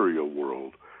material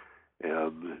world.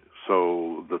 And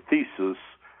so the thesis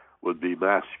would be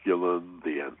masculine,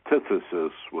 the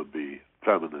antithesis would be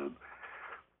feminine.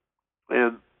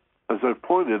 And as I've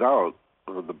pointed out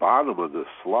on the bottom of this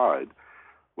slide,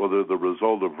 whether the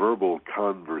result of verbal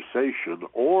conversation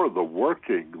or the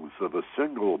workings of a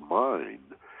single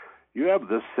mind, you have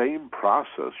the same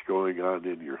process going on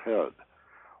in your head,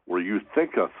 where you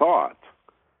think a thought,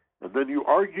 and then you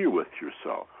argue with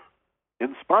yourself,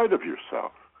 in spite of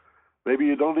yourself. Maybe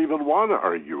you don't even want to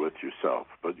argue with yourself,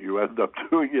 but you end up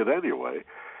doing it anyway.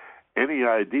 Any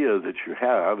idea that you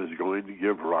have is going to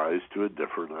give rise to a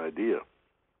different idea.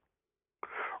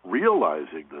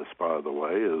 Realizing this, by the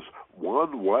way, is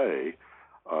one way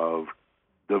of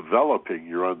developing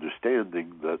your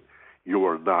understanding that you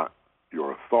are not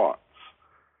your thoughts.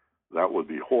 That would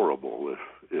be horrible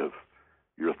if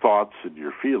your thoughts and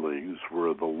your feelings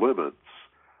were the limits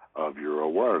of your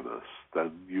awareness.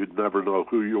 Then you'd never know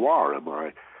who you are. Am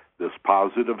I this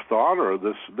positive thought or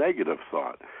this negative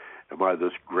thought? Am I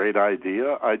this great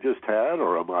idea I just had,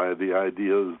 or am I the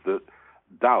ideas that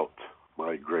doubt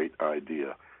my great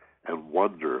idea and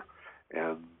wonder?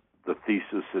 And the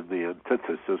thesis and the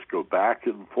antithesis go back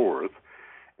and forth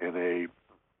in a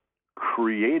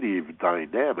creative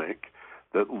dynamic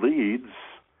that leads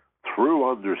through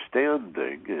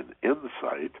understanding and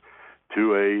insight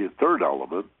to a third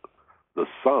element, the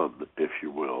son, if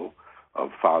you will,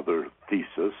 of father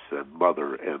thesis and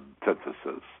mother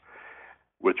antithesis,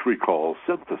 which we call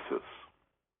synthesis,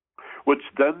 which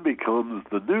then becomes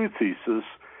the new thesis,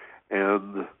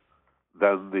 and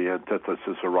then the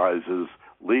antithesis arises,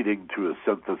 leading to a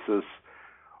synthesis,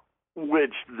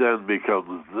 which then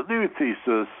becomes the new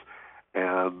thesis,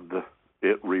 and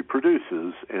it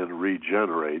reproduces and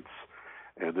regenerates,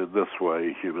 and in this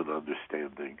way, human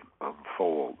understanding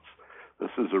unfolds.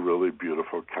 This is a really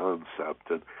beautiful concept,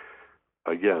 and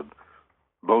again,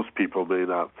 most people may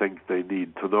not think they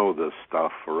need to know this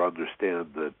stuff or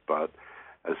understand it, but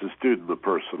as a student of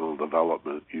personal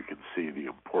development, you can see the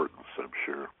importance, I'm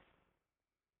sure.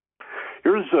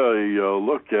 Here's a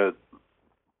look at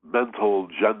mental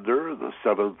gender, the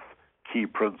seventh key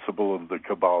principle of the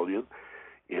Kybalion,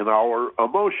 in our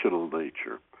emotional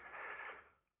nature.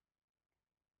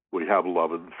 We have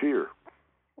love and fear.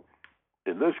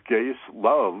 In this case,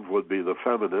 love would be the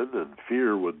feminine and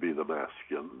fear would be the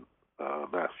masculine.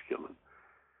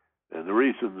 And the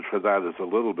reason for that is a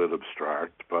little bit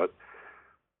abstract, but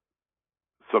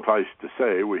suffice to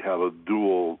say, we have a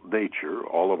dual nature.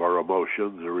 All of our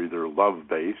emotions are either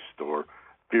love-based or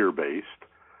fear-based.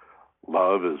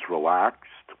 Love is relaxed,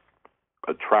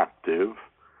 attractive,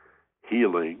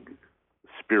 healing,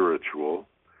 spiritual,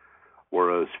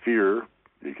 whereas fear,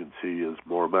 you can see, is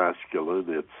more masculine.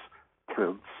 It's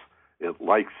tense. It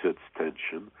likes its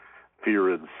tension.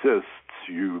 Fear insists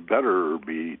you better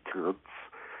be tense.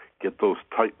 Get those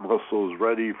tight muscles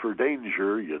ready for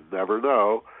danger. You never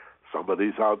know.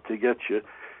 Somebody's out to get you.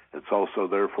 It's also,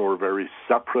 therefore, very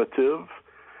separative.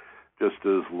 Just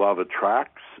as love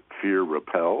attracts, fear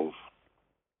repels.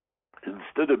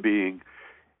 Instead of being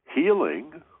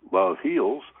healing, love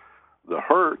heals. The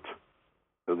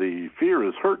fear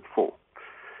is hurtful.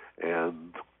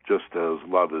 And just as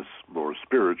love is more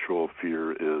spiritual,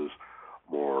 fear is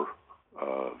more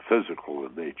physical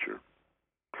in nature.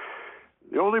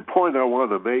 The only point I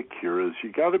want to make here is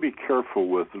you got to be careful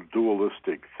with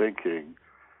dualistic thinking.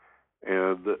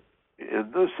 And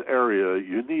in this area,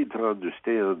 you need to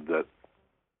understand that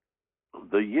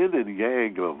the yin and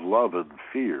yang of love and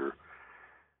fear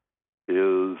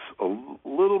is a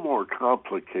little more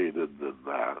complicated than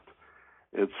that.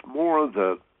 It's more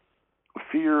that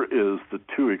fear is the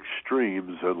two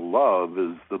extremes and love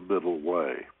is the middle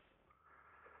way.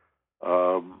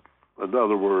 In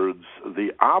other words, the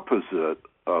opposite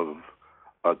of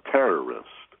a terrorist,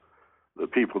 the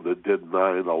people that did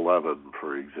 9/11,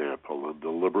 for example, and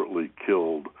deliberately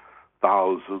killed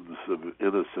thousands of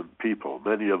innocent people,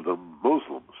 many of them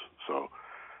Muslims. So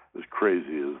as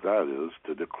crazy as that is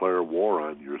to declare war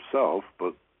on yourself,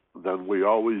 but then we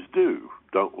always do,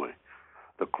 don't we?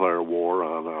 Declare war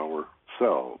on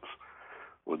ourselves.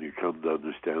 When you come to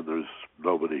understand there's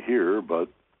nobody here but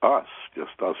us,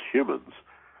 just us humans,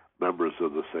 members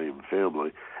of the same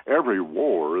family. Every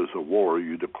war is a war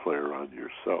you declare on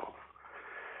yourself.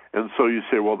 And so you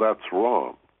say, well, that's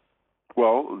wrong.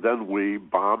 Well, then we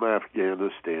bomb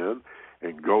Afghanistan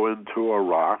and go into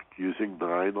Iraq using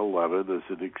 9/11 as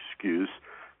an excuse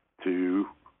to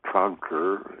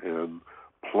conquer and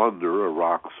plunder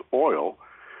Iraq's oil.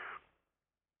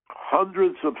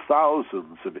 Hundreds of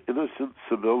thousands of innocent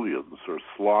civilians are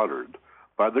slaughtered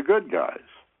by the good guys,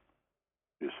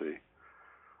 you see.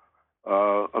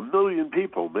 1 million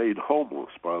people made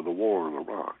homeless by the war in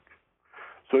Iraq.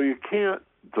 So you can't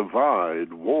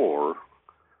divide war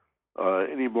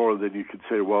any more than you could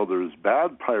say, well, there's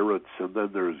bad pirates and then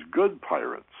there's good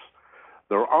pirates.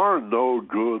 There are no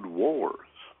good wars.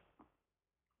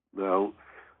 Now,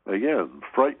 again,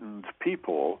 frightened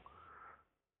people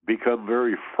become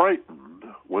very frightened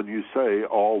when you say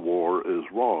all war is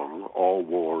wrong, all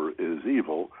war is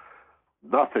evil.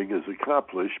 Nothing is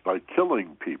accomplished by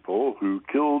killing people who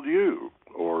killed you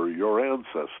or your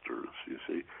ancestors, you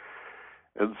see.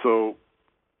 And so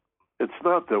it's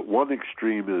not that one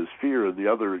extreme is fear and the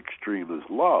other extreme is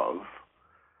love.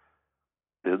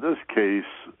 In this case,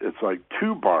 it's like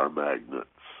two bar magnets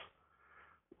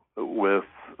with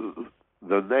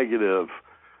the negative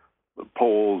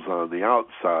poles on the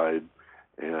outside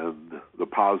and the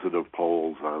positive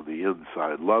poles on the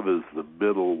inside. Love is the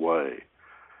middle way.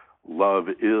 Love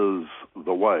is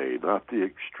the way, not the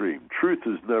extreme. Truth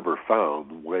is never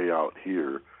found way out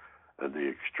here in the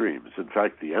extremes. In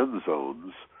fact, the end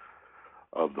zones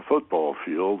of the football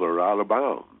field are out of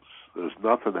bounds. There's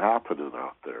nothing happening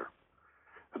out there.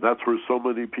 And that's where so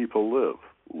many people live,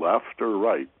 left or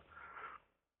right,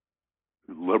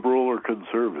 liberal or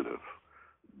conservative,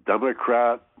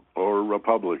 Democrat or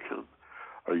Republican.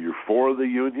 Are you for the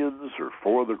unions or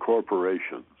for the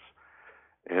corporations?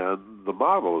 And the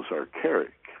model is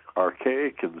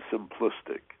archaic and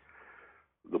simplistic.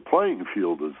 The playing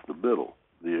field is the middle.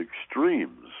 The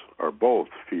extremes are both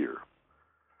fear.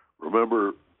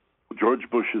 Remember, George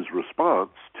Bush's response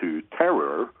to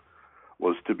terror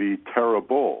was to be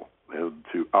terrible and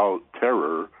to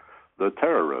out-terror the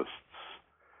terrorists.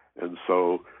 And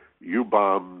so you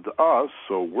bombed us,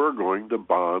 so we're going to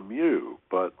bomb you.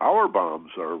 But our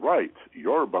bombs are right.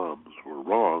 Your bombs were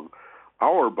wrong.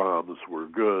 Our bombs were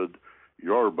good.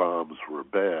 Your bombs were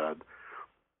bad.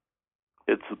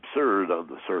 It's absurd on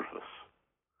the surface.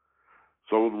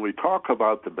 So when we talk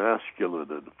about the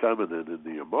masculine and feminine in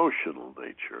the emotional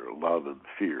nature, love and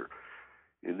fear,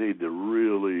 you need to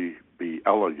really be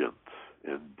elegant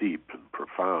and deep and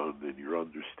profound in your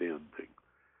understanding.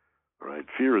 All right?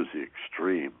 Fear is the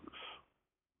extremes,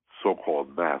 so-called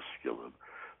masculine.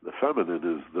 The feminine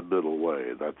is the middle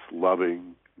way. That's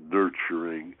loving,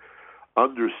 nurturing,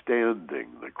 understanding.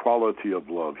 The quality of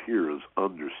love here is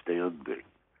understanding.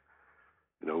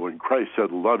 You know, when Christ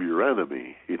said, love your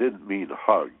enemy, he didn't mean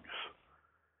hugs.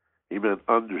 He meant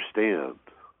understand,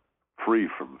 free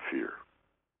from fear.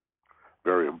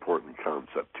 Very important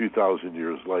concept. 2,000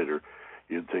 years later,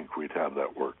 you'd think we'd have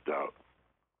that worked out.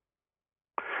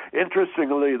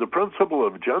 Interestingly, the principle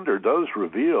of gender does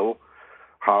reveal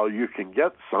how you can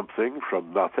get something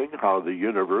from nothing, how the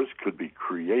universe could be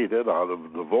created out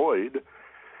of the void.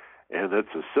 And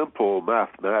it's a simple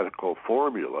mathematical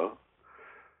formula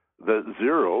that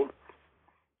 0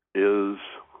 is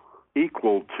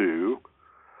equal to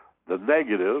the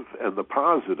negative and the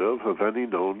positive of any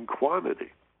known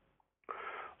quantity.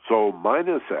 So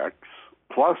minus x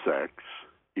plus x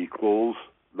equals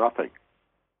nothing.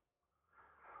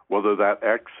 Whether that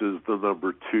x is the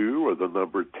number 2 or the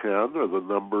number 10 or the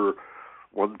number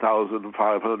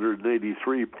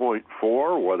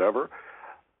 1,583.4, whatever,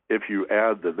 if you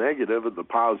add the negative and the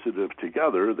positive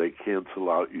together, they cancel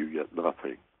out, you get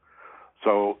nothing.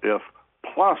 So if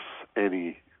plus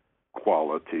any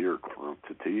quality or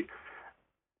quantity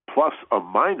plus a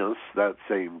minus that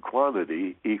same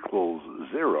quantity equals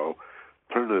 0,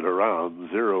 turn it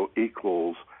around, 0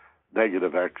 equals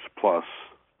negative x plus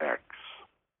x.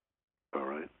 All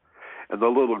right? And the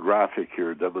little graphic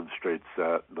here demonstrates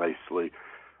that nicely.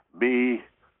 Me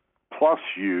plus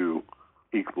you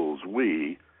equals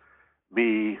we.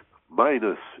 Me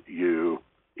minus you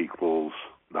equals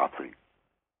nothing.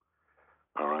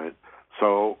 All right?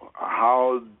 So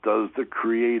how does the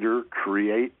Creator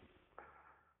create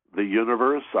the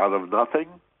universe out of nothing?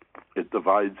 It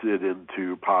divides it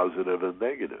into positive and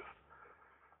negative.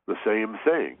 The same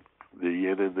thing, the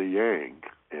yin and the yang,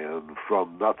 and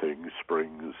from nothing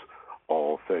springs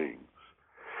all things.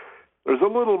 There's a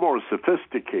little more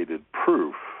sophisticated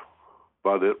proof,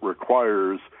 but it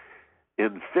requires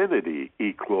infinity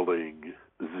equaling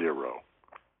 0.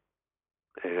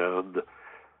 And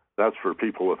that's for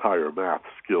people with higher math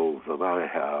skills than I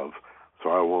have, so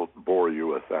I won't bore you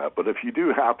with that. But if you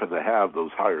do happen to have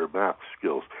those higher math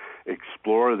skills,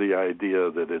 explore the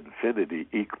idea that infinity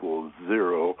equals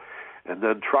 0, and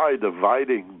then try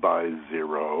dividing by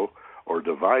 0 or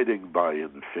dividing by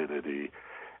infinity,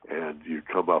 and you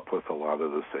come up with a lot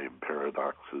of the same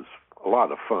paradoxes. A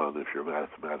lot of fun if you're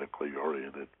mathematically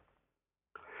oriented.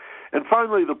 And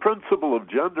finally, the principle of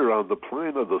gender on the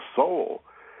plane of the soul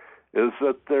is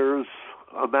that there's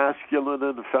a masculine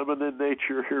and feminine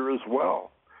nature here as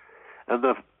well. And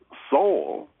the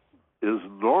soul is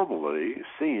normally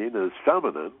seen as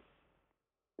feminine,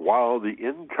 while the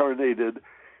incarnated,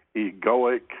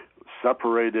 egoic,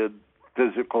 separated,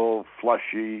 physical,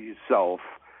 fleshy self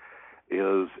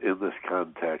is, in this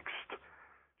context,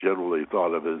 generally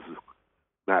thought of as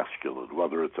masculine.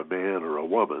 Whether it's a man or a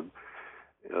woman,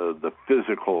 the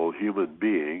physical human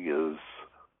being is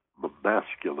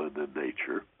masculine in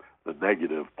nature, the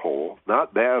negative pole,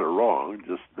 not bad or wrong,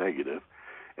 just negative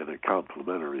in a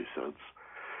complementary sense,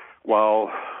 while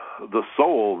the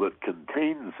soul that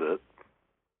contains it,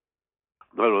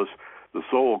 notice the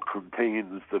soul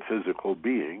contains the physical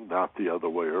being, not the other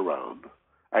way around.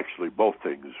 Actually, both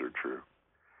things are true.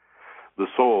 The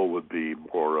soul would be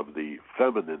more of the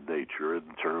feminine nature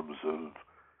in terms of,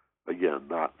 again,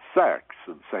 not sex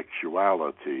and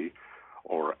sexuality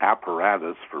or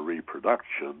apparatus for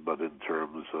reproduction, but in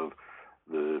terms of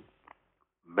the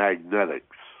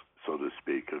magnetics, so to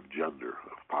speak, of gender,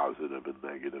 of positive and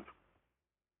negative.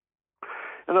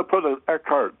 And I put an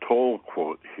Eckhart Tolle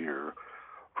quote here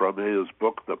from his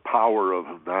book, The Power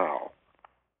of Now,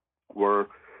 where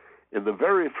in the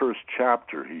very first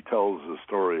chapter he tells a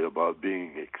story about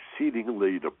being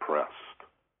exceedingly depressed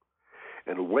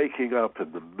and waking up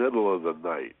in the middle of the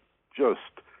night,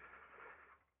 just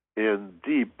in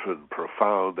deep and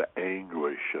profound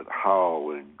anguish at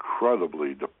how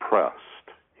incredibly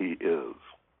depressed he is.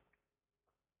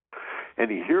 And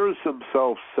he hears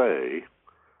himself say,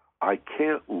 I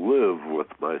can't live with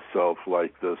myself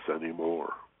like this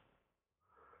anymore.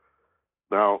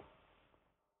 Now,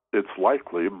 it's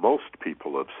likely most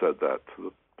people have said that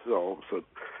to themselves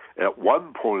at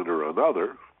one point or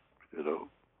another,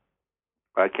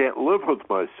 I can't live with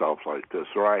myself like this,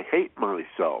 or I hate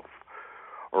myself,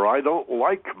 or I don't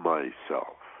like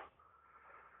myself.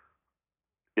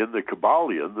 In the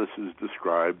Kybalion, this is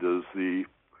described as the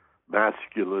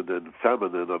masculine and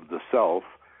feminine of the self,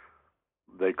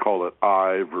 they call it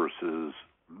I versus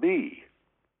me.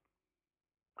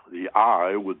 The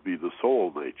I would be the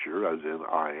soul nature, as in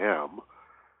I am.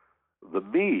 The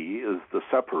me is the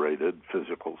separated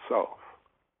physical self.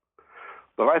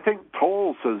 But I think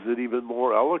Toll says it even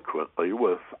more eloquently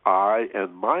with I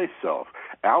and myself.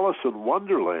 Alice in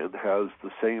Wonderland has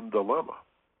the same dilemma,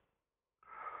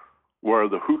 where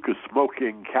the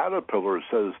hookah-smoking caterpillar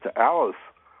says to Alice,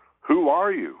 "Who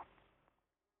are you?"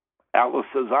 Alice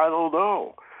says, "I don't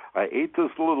know. I ate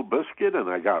this little biscuit and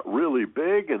I got really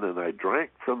big, and then I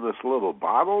drank from this little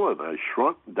bottle and I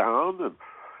shrunk down and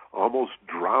almost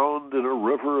drowned in a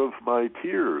river of my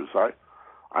tears. I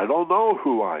don't know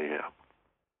who I am."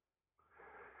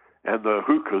 And the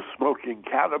hookah-smoking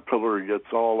caterpillar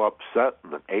gets all upset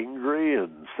and angry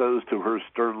and says to her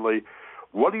sternly,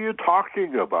 "What are you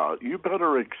talking about? You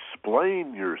better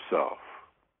explain yourself."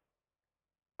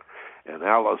 And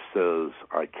Alice says,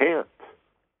 "I can't,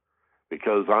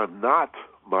 because I'm not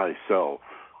myself,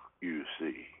 you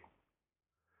see."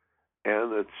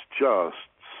 And it's just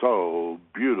so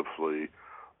beautifully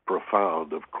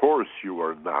profound. Of course you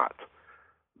are not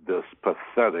this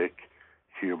pathetic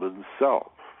human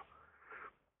self.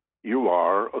 You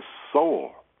are a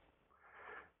soul.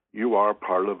 You are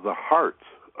part of the heart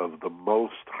of the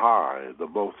Most High, the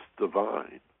Most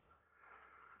Divine.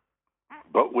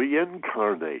 But we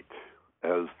incarnate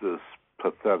as this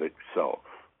pathetic self.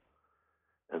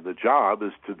 And the job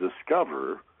is to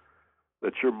discover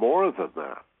that you're more than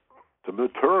that, to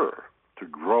mature, to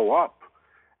grow up,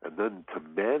 and then to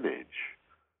manage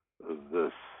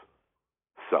this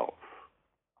self.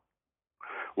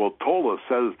 Well, Tola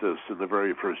says this in the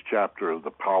very first chapter of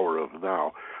The Power of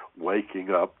Now. Waking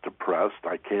up depressed,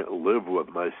 I can't live with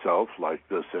myself like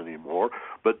this anymore.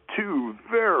 But two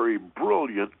very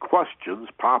brilliant questions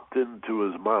popped into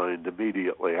his mind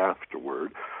immediately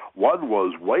afterward. One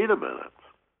was, wait a minute.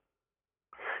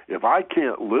 If I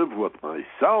can't live with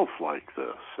myself like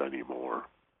this anymore,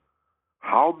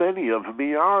 how many of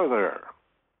me are there?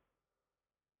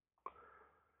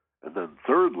 And then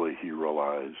thirdly, he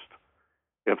realized,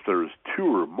 if there's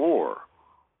two or more,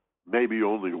 maybe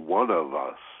only one of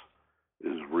us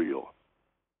is real.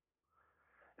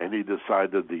 And he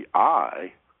decided the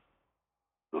I,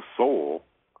 the soul,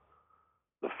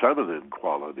 the feminine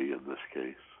quality in this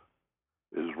case,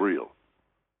 is real.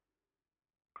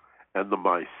 And the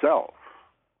myself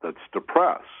that's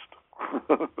depressed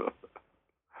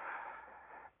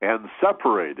and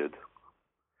separated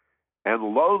and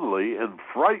lonely and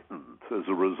frightened as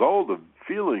a result of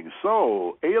feeling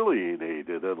so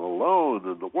alienated and alone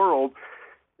in the world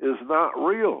is not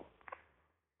real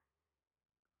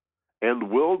and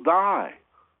will die.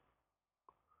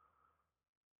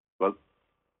 But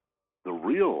the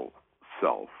real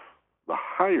self, the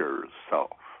higher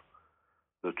self,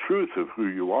 the truth of who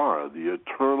you are, the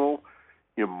eternal,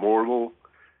 immortal,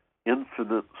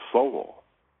 infinite soul,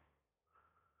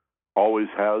 always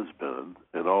has been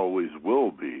and always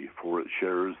will be, for it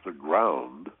shares the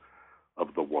ground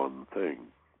of the one thing,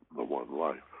 the one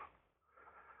life.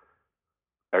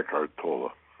 Eckhart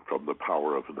Tolle from The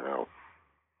Power of Now.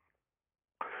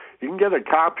 You can get a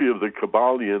copy of the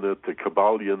Kybalion at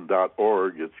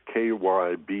thekybalion.org. It's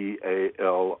Kybalion.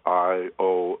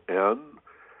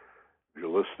 If you're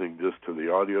listening just to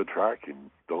the audio track and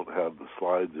don't have the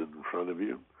slides in front of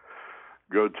you,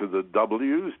 go to the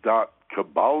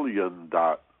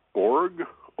w's.kybalion.org,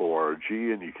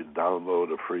 and you can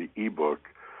download a free ebook,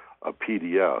 a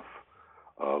PDF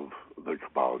of the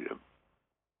Kybalion.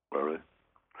 All right?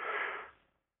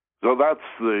 So that's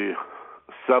the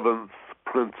seventh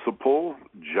principle,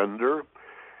 gender,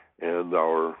 and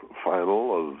our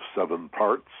final of 7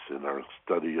 parts in our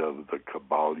study of the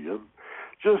Kybalion.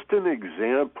 Just an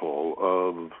example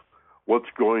of what's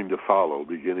going to follow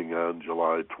beginning on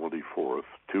July 24th,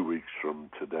 2 weeks from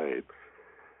today,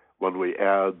 when we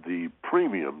add the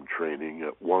premium training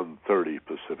at 1:30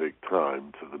 Pacific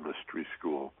time to the Mystery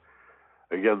School.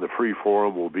 Again, the free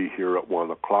forum will be here at 1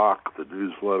 o'clock. The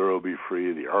newsletter will be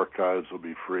free. The archives will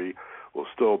be free. We'll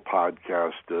still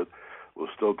podcast it. We'll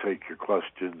still take your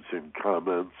questions and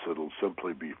comments. It'll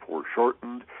simply be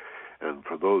foreshortened. And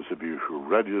for those of you who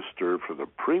register for the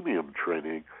premium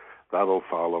training, that'll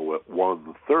follow at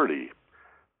 1:30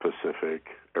 Pacific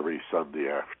every Sunday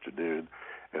afternoon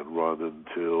and run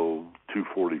until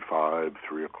 2:45,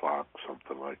 3 o'clock,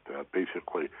 something like that.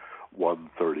 Basically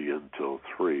 1:30 until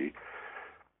 3.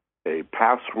 A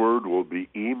password will be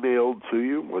emailed to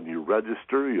you. When you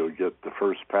register, you'll get the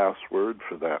first password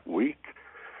for that week.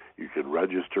 You can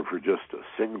register for just a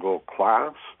single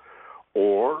class,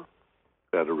 or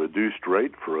at a reduced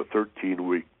rate for a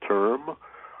 13-week term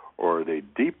or at a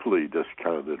deeply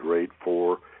discounted rate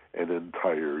for an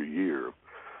entire year.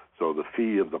 So the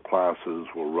fee of the classes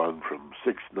will run from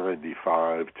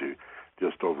 $6.95 to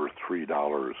just over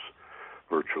 $3,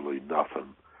 virtually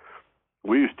nothing.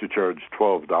 We used to charge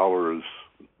 $12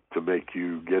 to make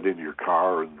you get in your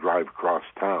car and drive across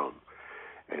town.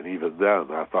 And even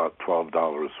then, I thought $12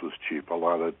 was cheap. A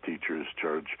lot of teachers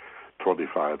charge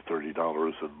 $25,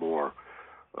 $30 and more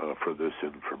for this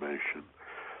information.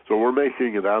 So we're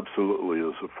making it absolutely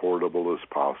as affordable as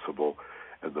possible,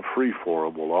 and the free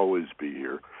forum will always be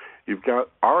here. You've got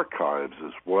archives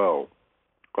as well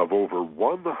of over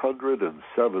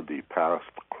 170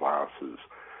 past classes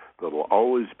that will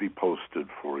always be posted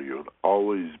for you and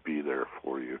always be there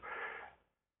for you.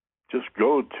 Just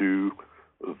go to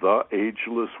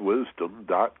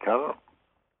theagelesswisdom.com.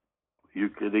 You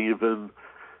can even,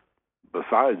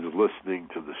 besides listening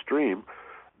to the stream,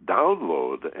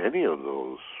 download any of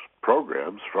those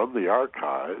programs from the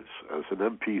archives as an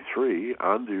MP3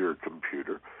 onto your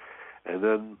computer, and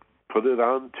then put it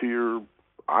onto your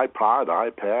iPod,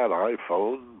 iPad,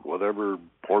 iPhone, whatever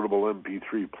portable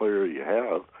MP3 player you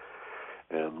have,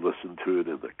 and listen to it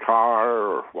in the car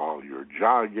or while you're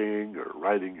jogging or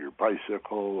riding your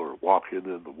bicycle or walking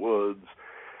in the woods.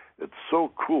 It's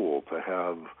so cool to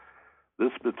have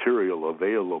this material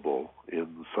available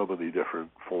in so many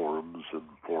different forms and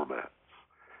formats.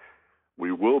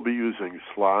 We will be using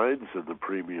slides in the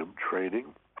premium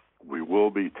training. We will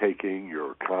be taking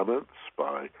your comments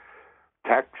by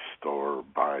text or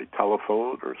by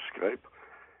telephone or Skype,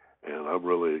 and I'm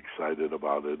really excited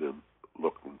about it and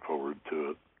looking forward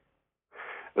to it.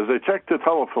 As I check the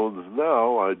telephones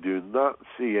now, I do not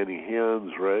see any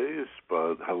hands raised,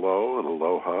 but hello and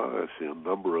aloha. I see a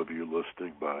number of you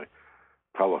listening by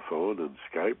telephone and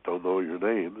Skype. Don't know your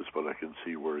names, but I can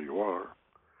see where you are.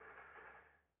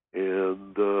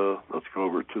 And let's go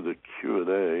over to the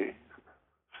Q&A,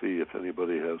 see if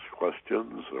anybody has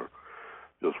questions or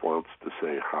just wants to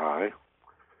say hi.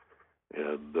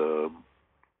 And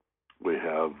we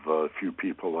have a few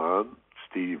people on.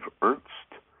 Steve Ernst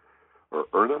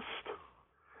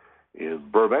in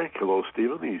Burbank. Hello,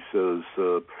 Stephen. He says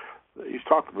he's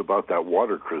talking about that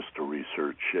water crystal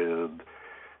research, and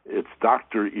it's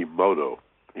Dr. Emoto.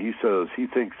 He says he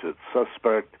thinks it's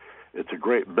suspect. It's a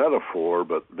great metaphor,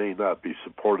 but may not be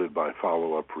supported by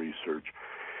follow-up research.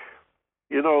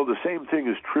 You know, the same thing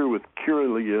is true with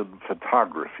Kybalion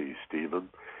photography, Stephen,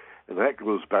 and that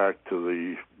goes back to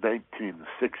the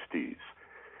 1960s.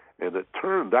 And it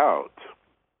turned out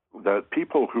that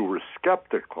people who were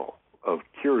skeptical of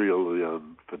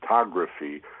Kybalion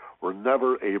photography were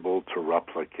never able to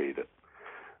replicate it.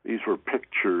 These were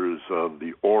pictures of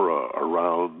the aura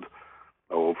around,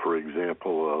 for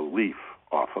example, a leaf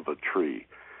off of a tree.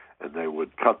 And they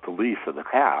would cut the leaf in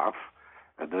half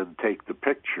and then take the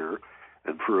picture,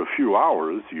 and for a few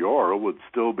hours, the aura would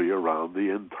still be around the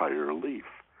entire leaf.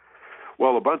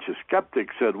 Well, a bunch of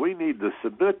skeptics said, we need to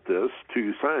submit this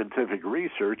to scientific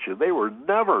research, and they were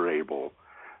never able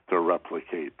to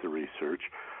replicate the research.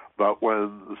 But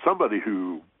when somebody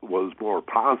who was more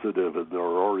positive in their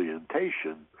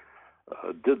orientation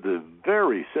did the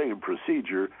very same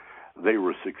procedure, they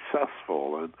were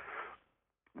successful. And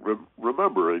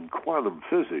remember, in quantum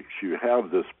physics, you have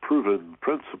this proven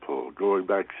principle going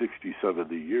back 60,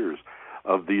 70 years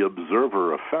of the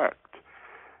observer effect.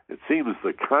 It seems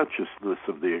the consciousness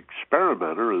of the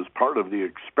experimenter is part of the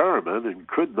experiment and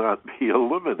could not be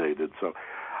eliminated. So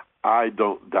I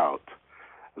don't doubt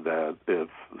that if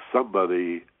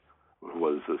somebody who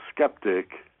was a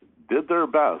skeptic did their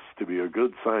best to be a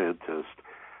good scientist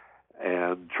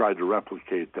and tried to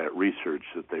replicate that research,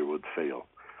 that they would fail,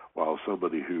 while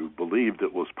somebody who believed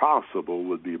it was possible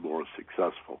would be more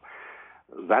successful.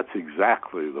 That's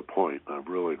exactly the point. I'm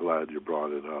really glad you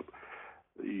brought it up.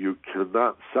 You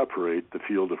cannot separate the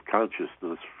field of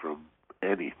consciousness from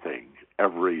anything.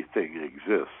 Everything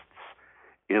exists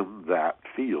in that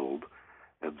field,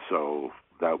 and so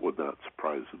that would not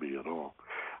surprise me at all.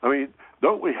 I mean,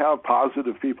 don't we have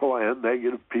positive people and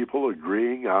negative people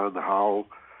agreeing on how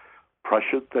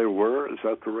prescient they were? Is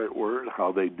that the right word?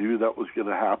 How they knew that was going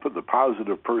to happen? The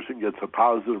positive person gets a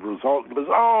positive result and goes,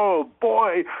 oh,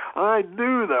 boy, I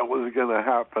knew that was going to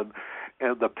happen.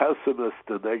 And the pessimist,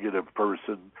 the negative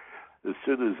person, as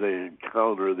soon as they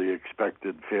encounter the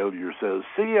expected failure, says,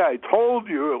 see, I told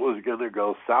you it was going to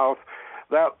go south.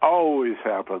 That always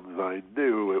happens. I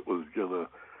knew it was going to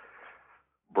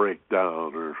break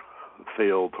down or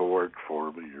fail to work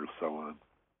for me or so on.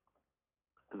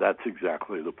 That's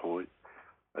exactly the point.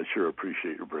 I sure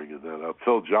appreciate you bringing that up.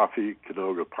 Phil Jaffe,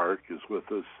 Canoga Park, is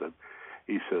with us, and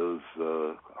He says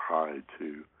hi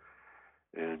too.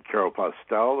 And Carol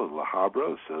Postel in La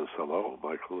Habra says hello.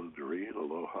 Michael and Doreen,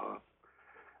 aloha.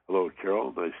 Hello,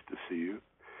 Carol. Nice to see you.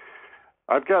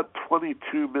 I've got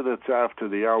 22 minutes after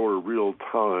the hour real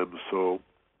time, so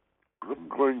I'm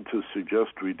going to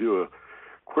suggest we do a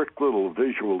quick little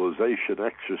visualization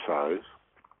exercise,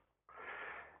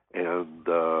 and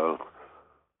then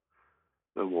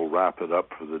we'll wrap it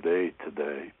up for the day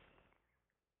today.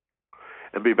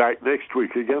 And be back next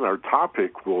week. Again, our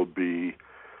topic will be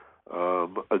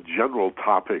a general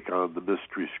topic on the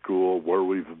Mystery School, where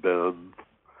we've been,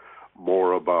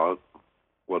 more about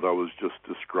what I was just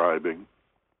describing,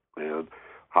 and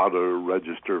how to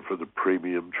register for the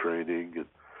premium training, and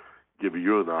give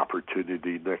you an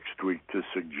opportunity next week to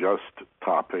suggest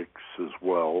topics as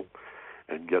well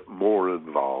and get more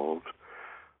involved.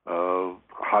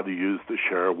 How to use the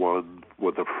Share One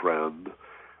with a Friend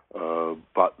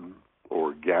button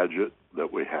or gadget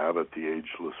that we have at the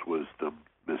Ageless Wisdom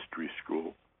Mystery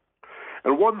School.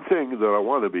 And one thing that I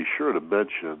want to be sure to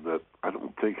mention that I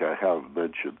don't think I have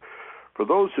mentioned, for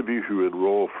those of you who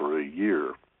enroll for a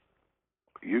year,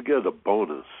 you get a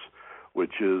bonus,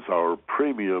 which is our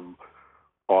premium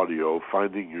audio,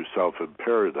 Finding Yourself in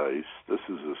Paradise. This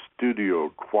is a studio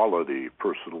quality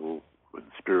personal and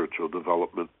spiritual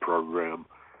development program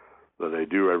that I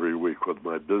do every week with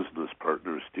my business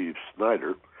partner, Steve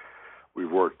Snyder.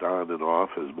 We've worked on and off,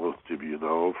 as most of you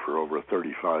know, for over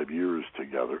 35 years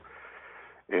together.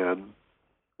 And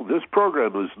this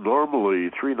program is normally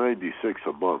 $3.96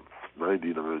 a month,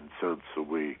 99 cents a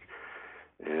week.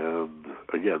 And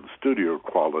again, studio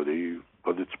quality,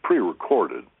 but it's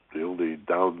pre-recorded. The only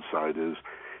downside is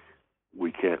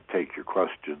we can't take your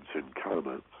questions and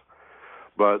comments.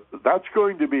 But that's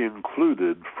going to be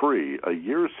included free. A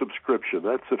year subscription,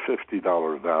 that's a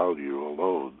 $50 value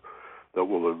alone, that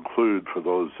will include, for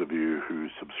those of you who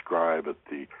subscribe at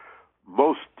the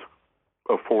most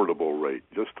affordable rate,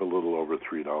 just a little over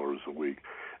 $3 a week.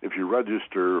 If you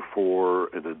register for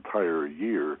an entire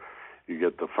year, you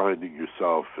get the Finding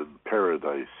Yourself in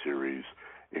Paradise series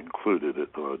included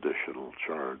at no additional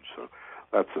charge. So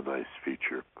that's a nice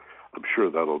feature. I'm sure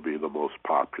that'll be the most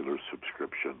popular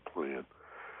subscription plan.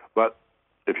 But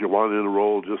if you want to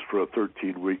enroll just for a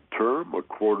 13-week term, a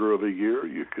quarter of a year,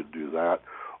 you can do that,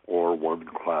 or one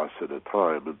class at a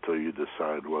time until you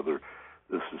decide whether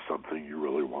this is something you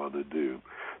really want to do.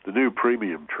 The new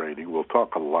premium training, we'll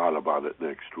talk a lot about it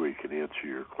next week and answer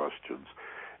your questions.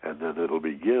 And then it'll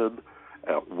begin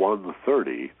at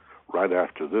 1:30, right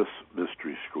after this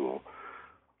Mystery School,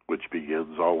 which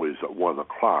begins always at 1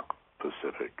 o'clock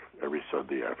Pacific every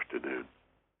Sunday afternoon.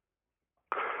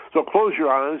 So close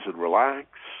your eyes and relax,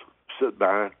 sit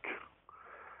back,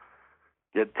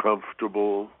 get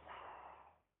comfortable,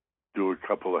 do a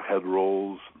couple of head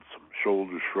rolls and some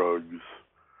shoulder shrugs.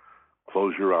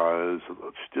 Close your eyes, and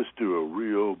let's just do a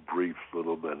real brief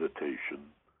little meditation.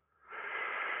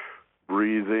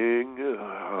 Breathing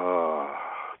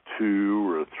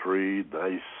 2 or 3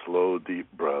 nice, slow,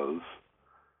 deep breaths,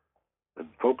 and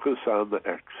focus on the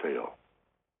exhale.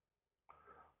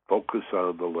 Focus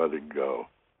on the letting go.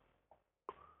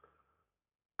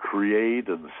 Create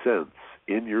and sense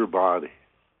in your body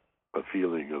a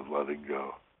feeling of letting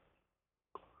go.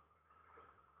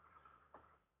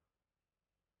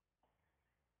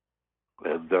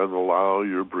 And then allow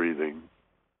your breathing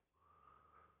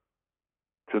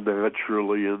to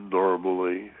naturally and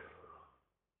normally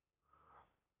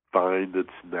find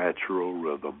its natural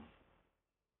rhythm.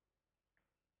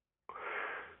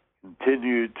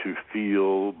 Continue to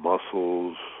feel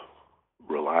muscles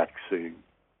relaxing,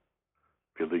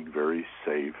 feeling very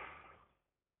safe.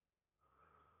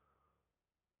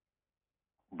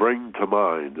 Bring to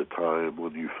mind a time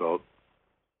when you felt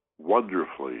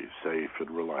wonderfully safe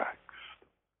and relaxed.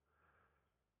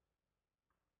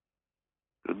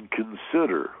 And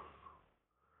consider,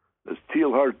 as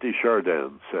Teilhard de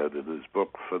Chardin said in his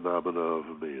book, Phenomena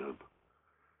of Man,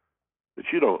 that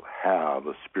you don't have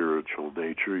a spiritual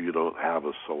nature, you don't have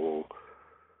a soul,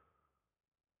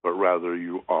 but rather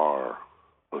you are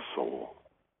a soul.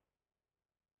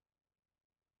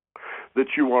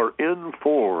 That you are in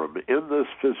form in this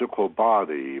physical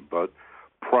body, but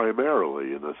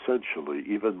primarily and essentially,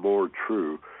 even more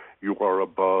true, you are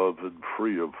above and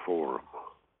free of form.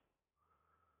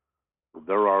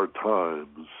 There are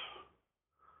times,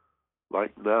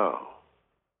 like now,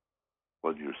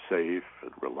 when you're safe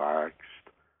and relaxed,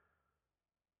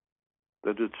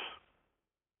 that it's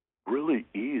really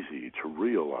easy to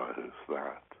realize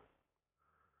that,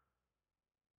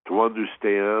 to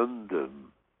understand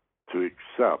and to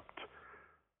accept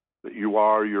that you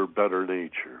are your better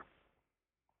nature,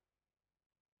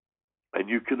 And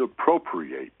you can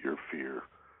appropriate your fear,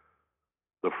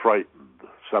 the frightened,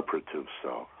 separative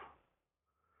self.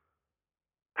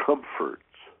 Comfort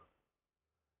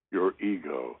your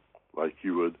ego like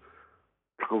you would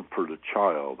comfort a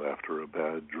child after a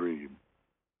bad dream.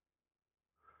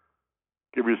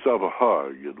 Give yourself a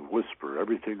hug and whisper,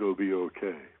 everything will be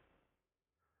okay.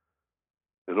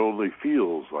 It only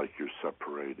feels like you're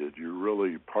separated. You're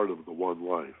really part of the one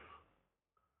life.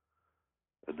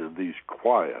 And in these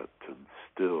quiet and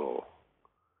still,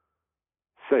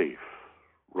 safe,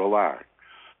 relaxed,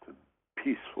 and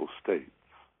peaceful states,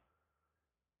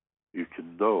 you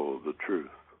can know the truth.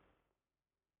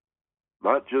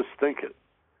 Not just think it.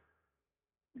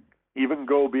 Even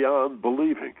go beyond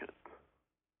believing it.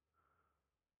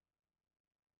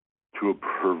 To a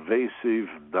pervasive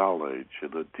knowledge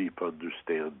and a deep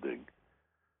understanding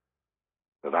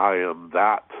that I am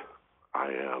that I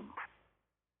am.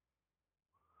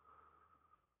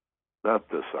 Not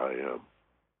this I am,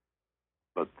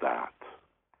 but that.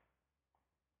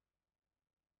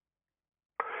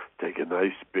 Take a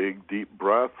nice big deep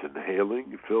breath,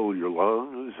 inhaling, fill your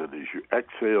lungs, and as you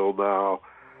exhale now,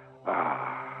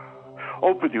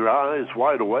 open your eyes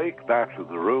wide awake, back to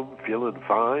the room, feeling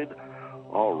fine,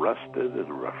 all rested and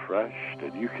refreshed,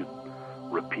 and you can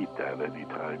repeat that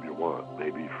anytime you want,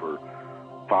 maybe for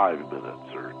 5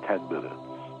 minutes or 10 minutes.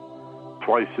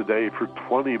 Twice a day for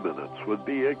 20 minutes would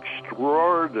be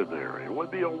extraordinary. It would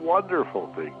be a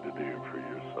wonderful thing to do for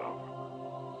yourself.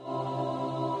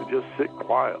 To just sit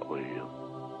quietly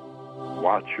and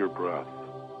watch your breath.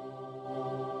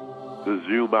 To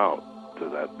zoom out to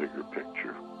that bigger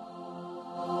picture.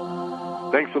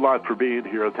 Thanks a lot for being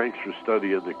here. Thanks for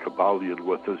studying the Kybalion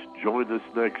with us. Join us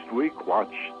next week.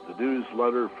 Watch the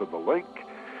newsletter for the link.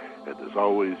 And as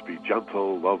always, be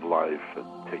gentle, love life,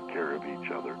 and take care of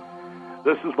each other.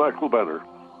 This is Michael Benner.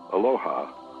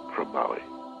 Aloha from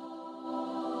Maui.